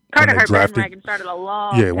 Carter Hart bandwagon started a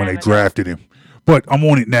long time when they ago. drafted him. But I'm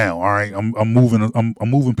on it now, all right? I'm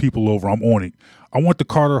moving people over. I'm on it. I want the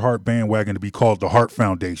Carter Hart bandwagon to be called the Hart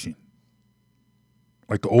Foundation.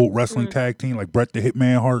 Like the old wrestling tag team, like Bret the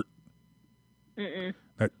Hitman Hart.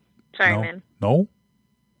 Sorry, man. No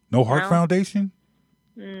Hart Foundation?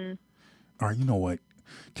 All right, you know what?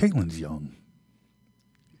 Caitlin's young.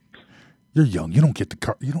 You're young. You don't get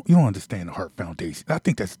you don't understand the Hart Foundation. I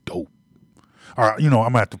think that's dope. All right, I'm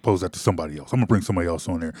going to have to pose that to somebody else. I'm going to bring somebody else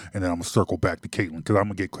on there, and then I'm going to circle back to Caitlin because I'm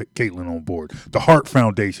going to get Caitlin on board. The Hart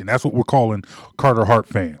Foundation. That's what we're calling Carter Hart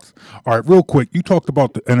fans. All right, real quick, you talked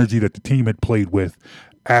about the energy that the team had played with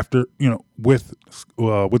after, with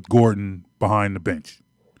Gordon behind the bench.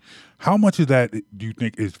 How much of that do you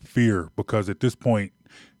think is fear? Because at this point,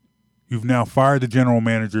 you've now fired the general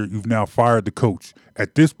manager. You've now fired the coach.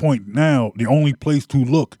 At this point now, the only place to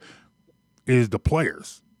look is the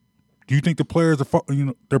players. Do you think the players are,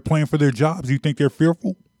 they're playing for their jobs? Do you think they're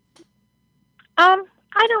fearful? I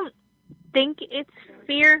don't think it's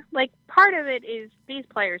fear. Like, part of it is these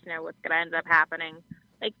players know what's going to end up happening.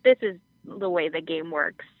 Like, this is the way the game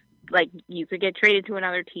works. Like, you could get traded to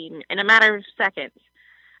another team in a matter of seconds.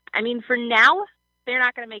 I mean, for now, they're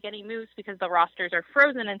not going to make any moves because the rosters are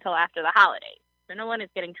frozen until after the holidays. So no one is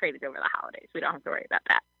getting traded over the holidays. We don't have to worry about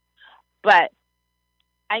that. But,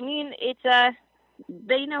 I mean,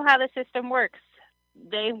 they know how the system works.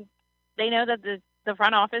 They know that the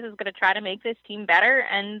front office is going to try to make this team better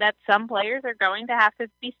and that some players are going to have to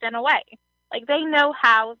be sent away. Like, they know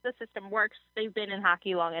how the system works. They've been in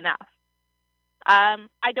hockey long enough. I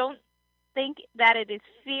don't think that it is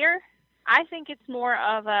fear. I think it's more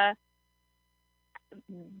of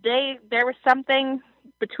there was something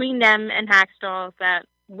between them and Hackstall that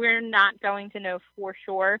we're not going to know for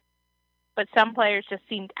sure, but some players just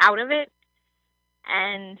seemed out of it.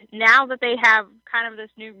 And now that they have kind of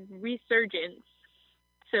this new resurgence,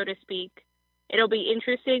 so to speak, it'll be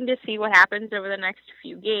interesting to see what happens over the next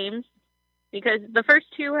few games because the first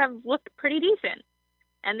two have looked pretty decent.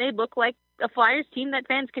 And they look like a Flyers team that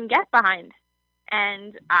fans can get behind.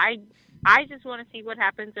 And I just want to see what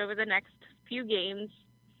happens over the next few games.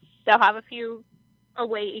 They'll have a few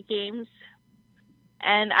away games.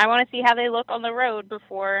 And I want to see how they look on the road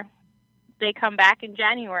before they come back in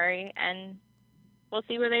January. And we'll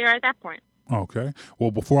see where they are at that point. Okay.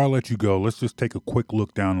 Well, before I let you go, let's just take a quick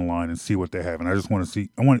look down the line and see what they have. And I just want to see.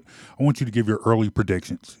 I want you to give your early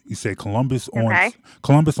predictions. You say Columbus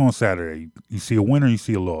on Saturday. You see a win or you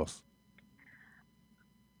see a loss?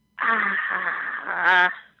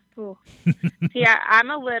 Yeah, I'm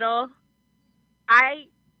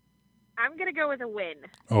going to go with a win.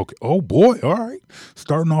 Okay. Oh boy. All right.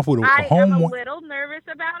 Starting off with a home I'm one. a little nervous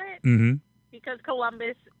about it because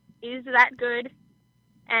Columbus is that good.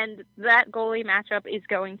 And that goalie matchup is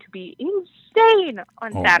going to be insane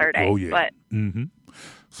on Saturday. Oh, yeah. But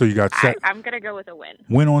So you got I'm going to go with a win.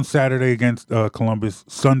 Win on Saturday against Columbus.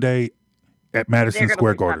 Sunday at Madison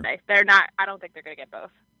Square Garden. Sunday. They're not. I don't think they're going to get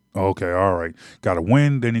both. Okay, all right. Got a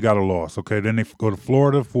win, then you got a loss. Okay, then they go to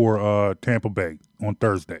Florida for Tampa Bay on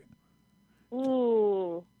Thursday.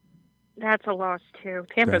 Ooh, that's a loss too.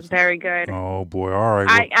 Tampa's very good. Oh boy, all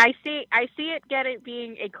right. I see it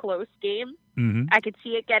being a close game. I could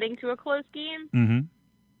see it getting to a close game.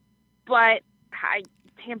 But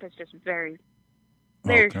Tampa's just there's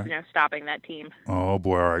no stopping that team. Oh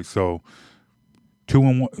boy, all right. So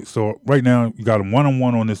 2-1. So right now you got them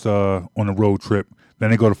 1-1 on this on the road trip. Then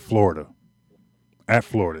they go to Florida. At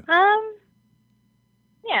Florida.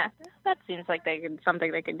 Yeah, that seems like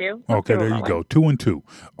something they could do. Okay, there you go. 2-2.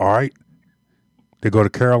 All right. They go to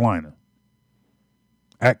Carolina.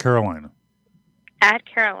 At Carolina. At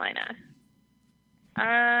Carolina.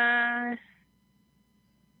 I'll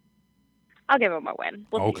give them a win.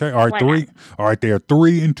 Okay, all right, 3. All right, they are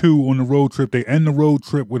 3-2 on the road trip. They end the road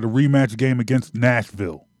trip with a rematch game against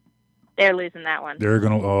Nashville. They're losing that one. They're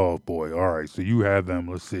gonna. Oh boy! All right, so you have them.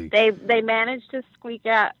 Let's see. They managed to squeak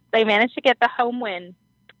out. They managed to get the home win.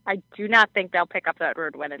 I do not think they'll pick up that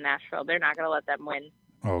road win in Nashville. They're not going to let them win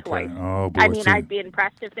twice. Oh boy! I mean, I'd be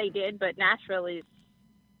impressed if they did, but Nashville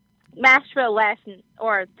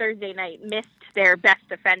Thursday night missed their best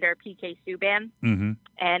defender, PK Subban,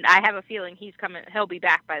 and I have a feeling he'll be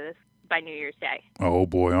back by New Year's Day. Oh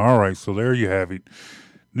boy! All right, so there you have it.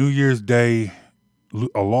 New Year's Day,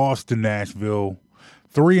 a loss to Nashville.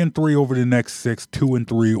 3-3 over the next 6,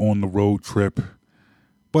 2-3 on the road trip.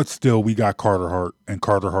 But still, we got Carter Hart, and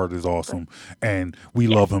Carter Hart is awesome, and we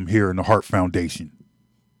love him here in the Hart Foundation.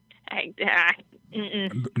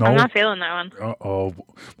 No? I'm not feeling that one. Uh-oh.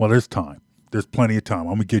 Well, there's time. There's plenty of time.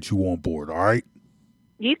 I'm going to get you on board, all right?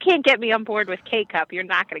 You can't get me on board with K-Cup. You're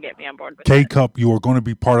not going to get me on board with K-Cup, you are going to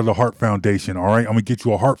be part of the Hart Foundation, all right? I'm going to get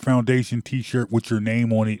you a Hart Foundation T-shirt with your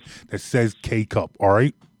name on it that says K-Cup, all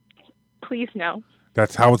right? Please, no.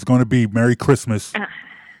 That's how it's going to be. Merry Christmas.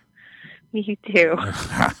 Me too.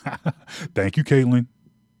 Thank you, Caitlin.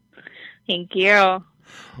 Thank you.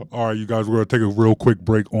 All right, you guys, we're going to take a real quick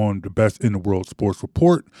break on the Best in the World Sports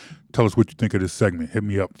Report. Tell us what you think of this segment. Hit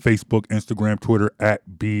me up, Facebook, Instagram, Twitter, at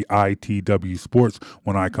BITW Sports.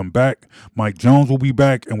 When I come back, Mike Jones will be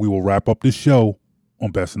back, and we will wrap up this show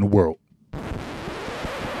on Best in the World.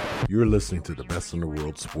 You're listening to the Best in the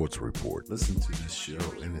World Sports Report. Listen to this show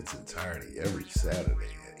in its entirety every Saturday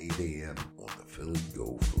at 8 a.m. on the Philly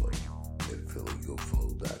Go Flow at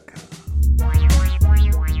phillygoflow.com.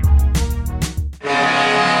 If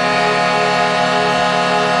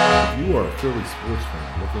you are a Philly sports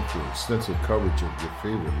fan looking for extensive coverage of your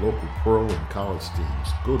favorite local pro and college teams,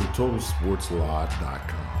 go to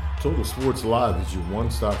TotalSportsLive.com. Total Sports Live is your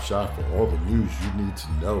one-stop shop for all the news you need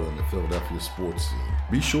to know in the Philadelphia sports scene.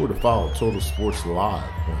 Be sure to follow Total Sports Live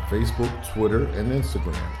on Facebook, Twitter, and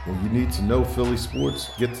Instagram. When you need to know Philly sports,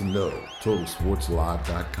 get to know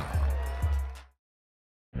TotalSportsLive.com.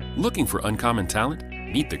 Looking for uncommon talent?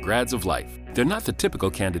 Meet the Grads of Life. They're not the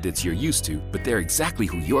typical candidates you're used to, but they're exactly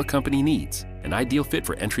who your company needs. An ideal fit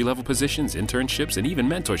for entry-level positions, internships, and even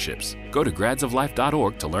mentorships. Go to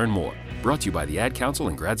gradsoflife.org to learn more. Brought to you by the Ad Council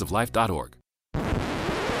and gradsoflife.org.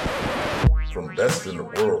 From Best in the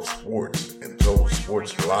World Sports and Total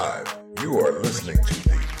Sports Live, you are listening to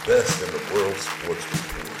the Best in the World Sports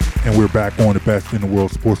Report. And we're back on the Best in the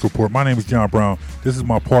World Sports Report. My name is John Brown. This is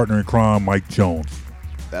my partner in crime, Mike Jones.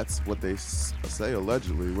 That's what they say,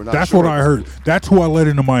 allegedly. We're not That's sure what I heard. That's who I let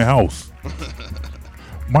into my house.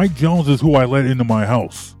 Mike Jones is who I let into my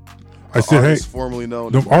house. I said, hey, formerly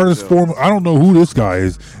known the artist former. I don't know who this guy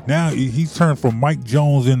is. Now he's turned from Mike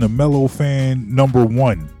Jones into Mellow fan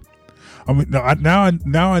 #1. I mean,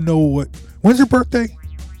 now I know what. When's your birthday?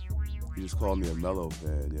 You just called me a Mellow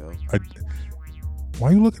fan, yo. Why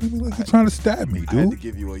are you looking at me like you're trying to stab me, dude? I had to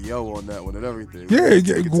give you a yo on that one and everything. Yeah.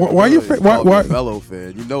 Why you? Why? Mellow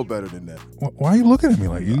fan? You know better than that. Why are you looking at me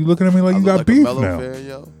like you looking at me like you got beef now? Fan,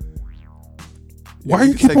 yo. Why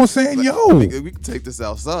you keep on saying yo? We can take this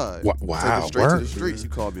outside. Wow. Take it straight to the streets. You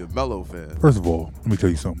called me a Mellow fan. First of all, let me tell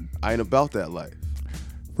you something. I ain't about that life.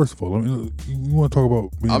 First of all, you want to talk about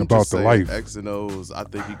being I'm about just the saying, life. X and O's, I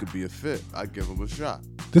think he could be a fit. I'd give him a shot.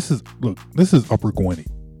 This is Upper Gwinnett.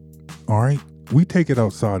 All right? We take it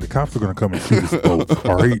outside. The cops are going to come and shoot us both.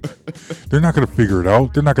 All right? They're not going to figure it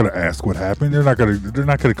out. They're not going to ask what happened. They're not going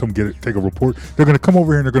to come take a report. They're going to come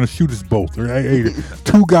over here and they're going to shoot us both. Hey,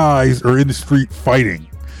 two guys are in the street fighting.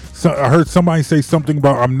 So I heard somebody say something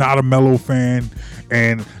about I'm not a Mellow fan,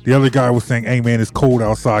 and the other guy was saying, hey man, it's cold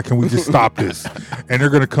outside, can we just stop this? And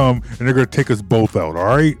they're gonna come and they're gonna take us both out. All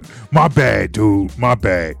right, my bad, dude, my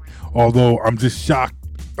bad. Although I'm just shocked.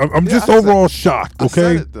 I'm just overall shocked. Okay,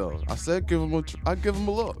 I said it though. I said I'd give him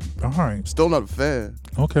a look. All right, still not a fan.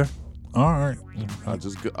 Okay, all right.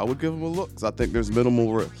 I would give him a look because I think there's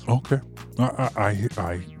minimal risk. Okay, I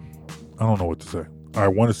don't know what to say. I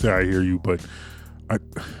want to say I hear you, but I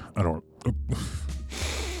don't.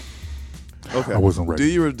 Okay. I wasn't ready. Do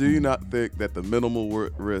you or do you not think that the minimal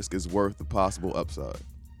risk is worth the possible upside?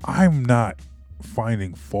 I'm not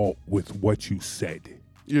finding fault with what you said.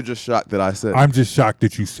 You're just shocked that I said it. I'm just shocked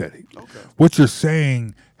that you said it. Okay. What you're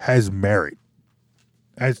saying has merit.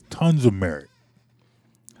 Has tons of merit.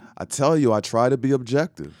 I tell you, I try to be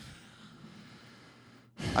objective.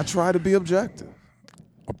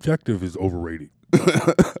 Objective is overrated.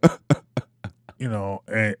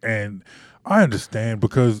 And I understand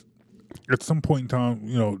because at some point in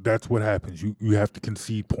time, that's what happens. You have to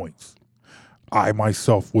concede points. I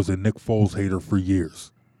myself was a Nick Foles hater for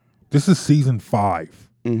years. This is season 5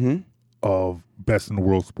 of Best in the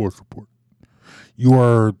World Sports Report. You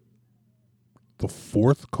are the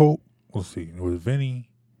fourth let's see. It was Vinny,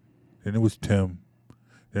 then it was Tim,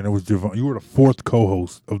 then it was Javon. You were the fourth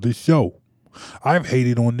co-host of this show. I've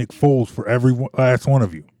hated on Nick Foles for every last one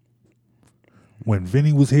of you. When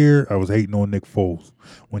Vinny was here, I was hating on Nick Foles.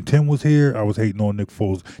 When Tim was here, I was hating on Nick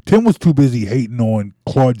Foles. Tim was too busy hating on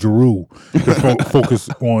Claude Giroux to focus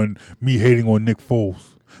on me hating on Nick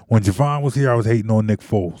Foles. When Javon was here, I was hating on Nick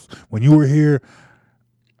Foles. When you were here,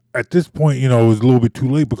 at this point, it was a little bit too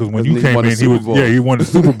late because when you came in, he won the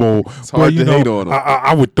Super Bowl. It's hard to hate on him.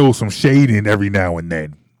 I would throw some shade in every now and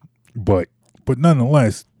then, but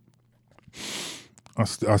nonetheless,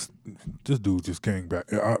 this dude just came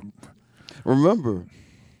back. Remember,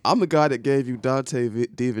 I'm the guy that gave you Dante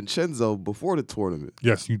DiVincenzo before the tournament.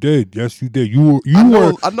 Yes, you did. You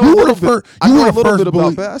know a little bit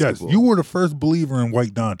about basketball. Yes, you were the first believer in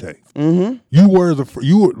White Dante. Mm-hmm. You were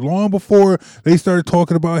long before they started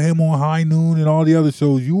talking about him on High Noon and all the other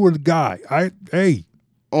shows. You were the guy.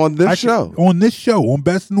 On this show, on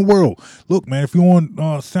Best in the World. Look, man, if you're on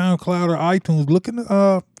SoundCloud or iTunes, look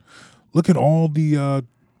at all the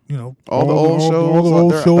all the old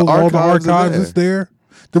shows, all the archives is there.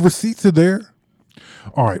 The receipts are there.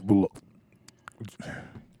 All right, but look,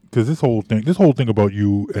 because this whole thing about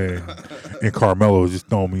you and Carmelo is just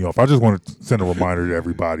throwing me off. I just want to send a reminder to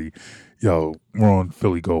everybody. Yo, we're on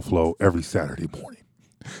Philly Go Flow every Saturday morning.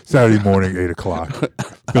 8 o'clock.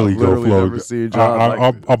 Philly Go Flow.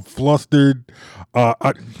 I'm flustered.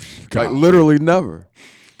 Literally never.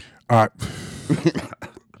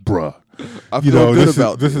 Bruh. I feel good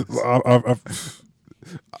about this.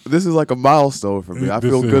 This is like a milestone for me. I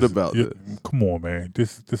feel good about this. Come on, man.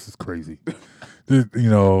 This is crazy.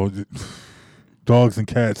 Dogs and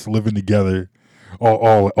cats living together,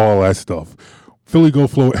 all that stuff. Philly Go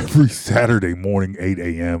Flow every Saturday morning, 8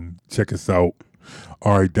 a.m. Check us out.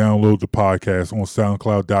 All right, download the podcast on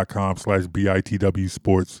SoundCloud.com/BITW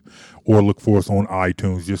Sports or look for us on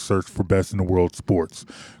iTunes. Just search for Best in the World Sports.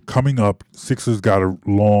 Coming up, Sixers got a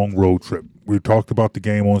long road trip. We talked about the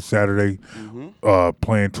game on Saturday,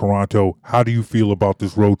 playing Toronto. How do you feel about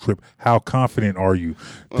this road trip? How confident are you?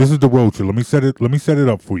 This is the road trip. Let me set it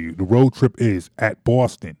up for you. The road trip is at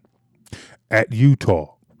Boston, at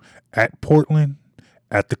Utah, at Portland,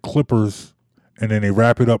 at the Clippers, and then they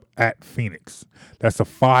wrap it up at Phoenix. That's a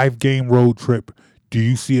 5-game road trip. Do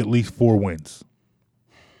you see at least 4 wins?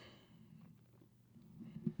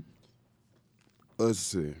 Let's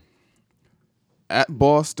see. At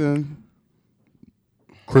Boston.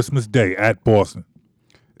 Christmas Day at Boston.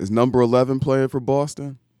 Is number 11 playing for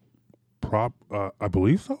Boston? I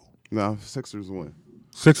believe so. No, Sixers win.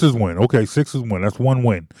 Sixers win. Okay, Sixers win. That's 1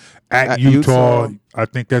 win. At Utah, I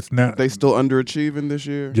think that's not. They still underachieving this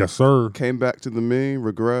year? Yes, sir. Came back to the mean,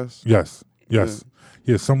 regress? Yes.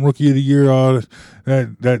 Yeah, some rookie of the year.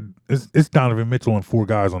 It's Donovan Mitchell and 4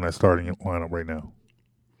 guys on that starting lineup right now.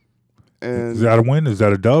 And is that a win? Is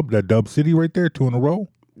that a dub? That dub city right there, 2 in a row?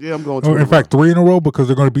 Yeah, I'm going 2 in fact, 3 in a row because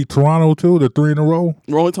they're going to beat Toronto too. The 3 in a row.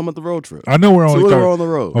 We're only talking about the road trip. I know we're only 2 in a row on the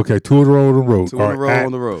road. Okay, 2 in a row on the road. 2 in a row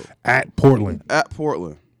on the road. At Portland.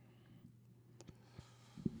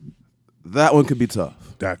 That one could be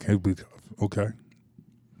tough. Okay.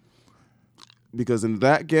 Because in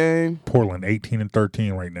that game, Portland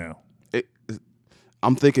 18-13 right now.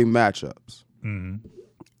 I'm thinking matchups. Mm-hmm.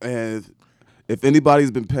 And if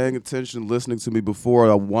anybody's been paying attention, listening to me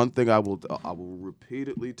before, one thing I will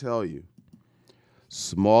repeatedly tell you: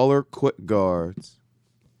 smaller, quick guards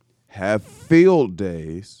have field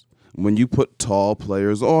days when you put tall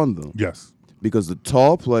players on them. Yes. Because the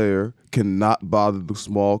tall player cannot bother the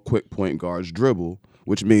small, quick point guard's dribble,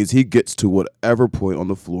 which means he gets to whatever point on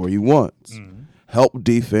the floor he wants. Mm-hmm. Help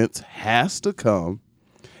defense has to come,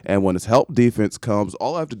 and when his help defense comes,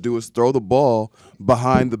 all I have to do is throw the ball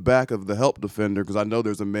behind the back of the help defender because I know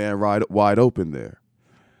there's a man wide open there.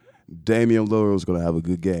 Damian Lillard is going to have a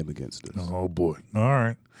good game against us. Oh, boy. All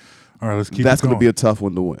right, let's keep That's it going. going to be a tough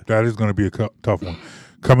one to win. That is going to be a tough one.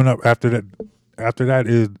 Coming up after that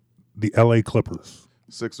is the L.A. Clippers.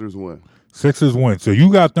 Sixers win. So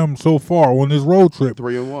you got them so far on this road trip.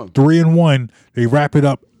 3-1. 3-1. They wrap it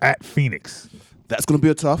up at Phoenix. That's going to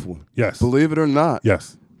be a tough one. Yes. Believe it or not.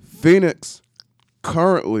 Yes. Phoenix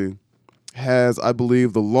currently has, I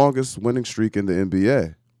believe, the longest winning streak in the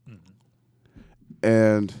NBA. Mm-hmm.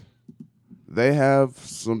 And they have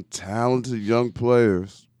some talented young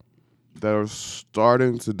players that are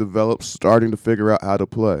starting to develop, starting to figure out how to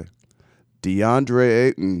play. DeAndre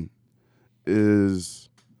Ayton is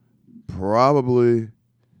probably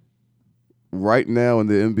right now in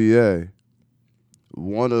the NBA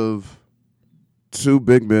one of 2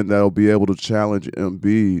 big men that will be able to challenge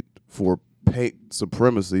Embiid for paint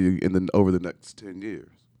supremacy over the next 10 years.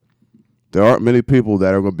 There aren't many people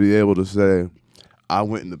that are going to be able to say, I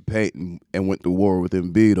went in the paint and went to war with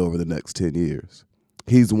Embiid over the next 10 years.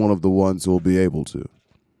 He's one of the ones who will be able to.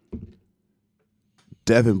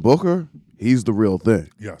 Devin Booker, he's the real thing.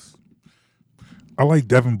 Yes. I like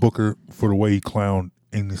Devin Booker for the way he clowned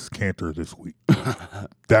Enes Kanter this week.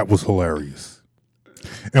 That was hilarious.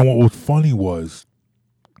 And what was funny was,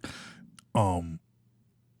 I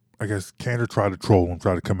guess Kanter tried to troll him,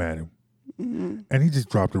 tried to come at him. Mm-hmm. And he just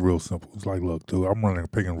dropped it real simple. It's like, look, dude, I'm running a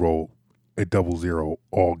pick and roll at 0-0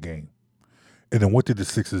 all game. And then what did the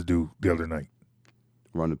Sixers do the other night?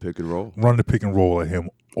 Run the pick and roll? Run the pick and roll at him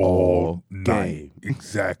all night.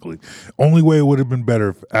 Exactly. Only way it would have been better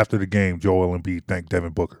if after the game, Joel Embiid thanked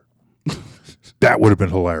Devin Booker. That would have been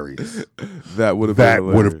hilarious. That would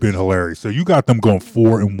have been hilarious. So you got them going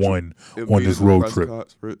 4-1 on this road trip.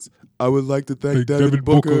 Conference. I would like to thank Devin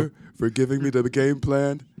Booker for giving me the game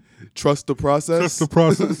plan. Trust the process. Trust the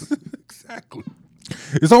process. Exactly.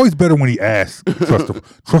 It's always better when he asks,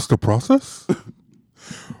 trust the process?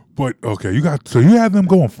 But, okay, you have them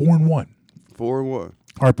going 4-1. 4-1. All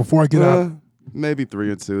right, before I get out. Maybe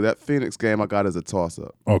 3-2. That Phoenix game I got as a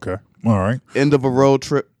toss-up. Okay, all right. End of a road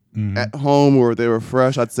trip at home where they were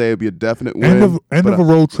fresh, I'd say it'd be a definite win. End of a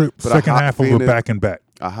road trip, second half of a back-and-back.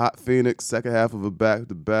 A hot Phoenix, second half of a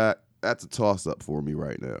back-to-back. That's a toss-up for me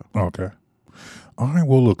right now. Okay. All right,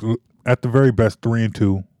 well, look, at the very best,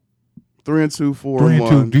 3-2. 3-2,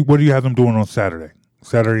 4-1. 3-2. What do you have them doing on Saturday?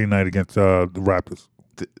 Saturday night against the Raptors.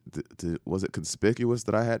 Was it conspicuous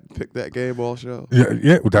that I hadn't picked that game all show?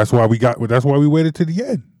 Yeah. That's why we waited to the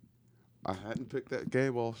end. I hadn't picked that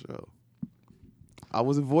game all show. I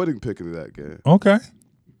was avoiding picking that game. Okay.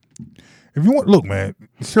 If you want, look, man,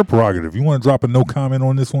 it's your prerogative. You want to drop a no comment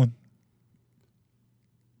on this one?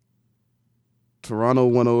 Toronto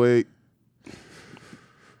 108.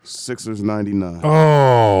 Sixers 99.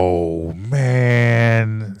 Oh,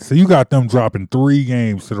 man. So you got them dropping 3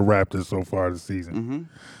 games to the Raptors so far this season.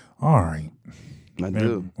 Mm-hmm. All right. I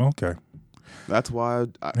do. Okay. That's why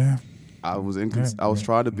I was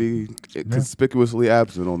trying to be conspicuously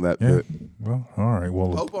absent on that pit. Well, all right.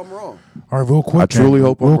 Well, hope I'm wrong. All right, real quick. I truly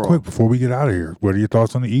hope I'm wrong. Real quick before we get out of here, what are your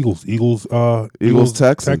thoughts on the Eagles? Eagles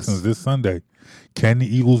Texans this Sunday. Can the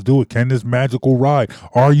Eagles do it? Can this magical ride?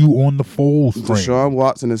 Are you on the Foles train? Deshaun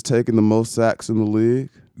Watson has taken the most sacks in the league.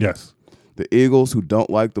 Yes. The Eagles, who don't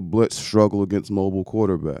like the blitz, struggle against mobile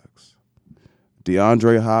quarterbacks.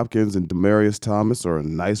 DeAndre Hopkins and Demaryius Thomas are a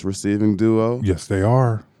nice receiving duo. Yes, they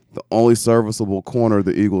are. The only serviceable corner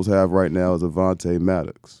the Eagles have right now is Avonte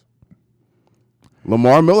Maddox.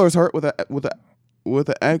 Lamar Miller's hurt with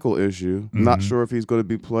an ankle issue. Mm-hmm. Not sure if he's going to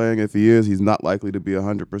be playing. If he is, he's not likely to be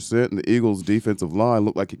 100%. And the Eagles' defensive line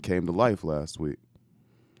looked like it came to life last week.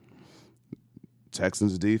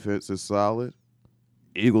 Texans' defense is solid.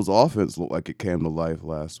 Eagles' offense looked like it came to life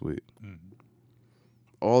last week. Mm-hmm.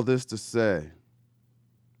 All this to say,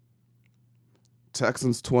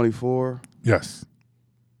 Texans 24. Yes.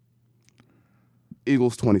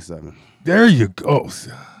 Eagles 27. There you go. It's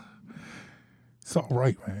all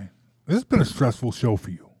right, man. This has been a stressful show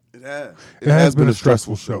for you. It has. It has been a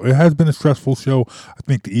stressful show. It has been a stressful show. I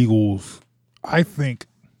think the Eagles are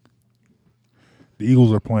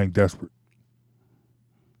playing desperate.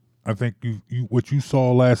 I think you what you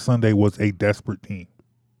saw last Sunday was a desperate team.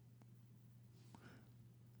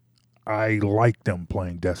 I like them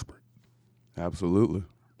playing desperate. Absolutely.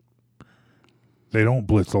 They don't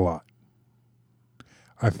blitz a lot.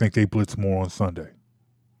 I think they blitz more on Sunday.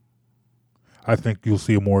 I think you'll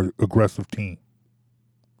see a more aggressive team.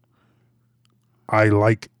 I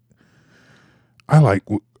like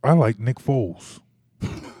Nick Foles.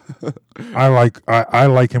 I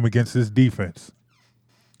like him against this defense.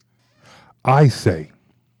 I say,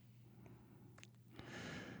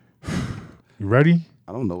 you ready?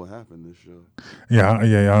 I don't know what happened this show. Yeah,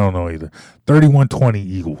 I don't know either. 31-20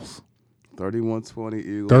 Eagles. 31-20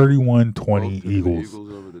 Eagles. 31-20 Eagles.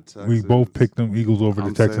 Over the Texans. We both picked them Eagles over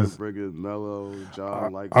the Texans. Friggin' Mello,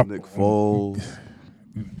 John likes Nick Foles.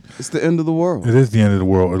 It's the end of the world. It is the end of the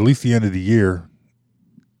world. At least the end of the year.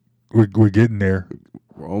 We're getting there.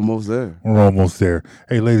 We're almost there. We're almost there.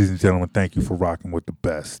 Hey, ladies and gentlemen, thank you for rocking with the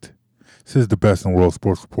best. This is the best in World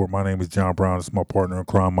Sports Report. My name is John Brown. It's my partner in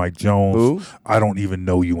crime, Mike Jones. Who? I don't even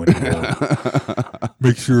know you anymore.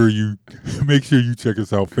 Make sure you check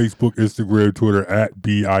us out. Facebook, Instagram, Twitter at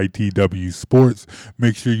BITW Sports.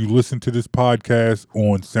 Make sure you listen to this podcast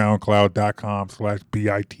on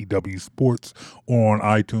SoundCloud.com/BITW Sports or on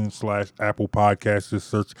iTunes/Apple Podcasts. Just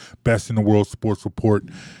search Best in the World Sports Report.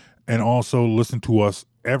 And also listen to us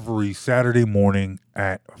every Saturday morning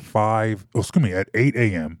at 8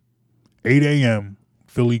 a.m. 8 a.m.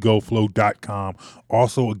 phillygoflow.com.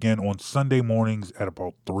 Also, again, on Sunday mornings at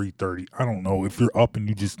about 3:30. I don't know. If you're up and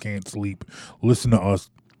you just can't sleep, listen to us.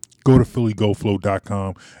 Go to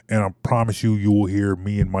phillygoflow.com, and I promise you, you will hear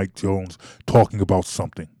me and Mike Jones talking about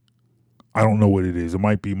something. I don't know what it is. It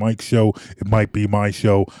might be Mike's show. It might be my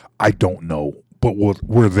show. I don't know. But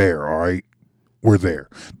we're there, all right? We're there.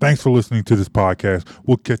 Thanks for listening to this podcast.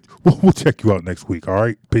 We'll check you out next week, all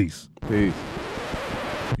right? Peace. Peace.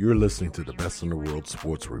 You're listening to the Best in the World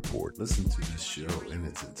Sports Report. Listen to this show in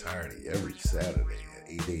its entirety every Saturday at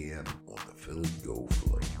 8 a.m. on the Philly Go Flow.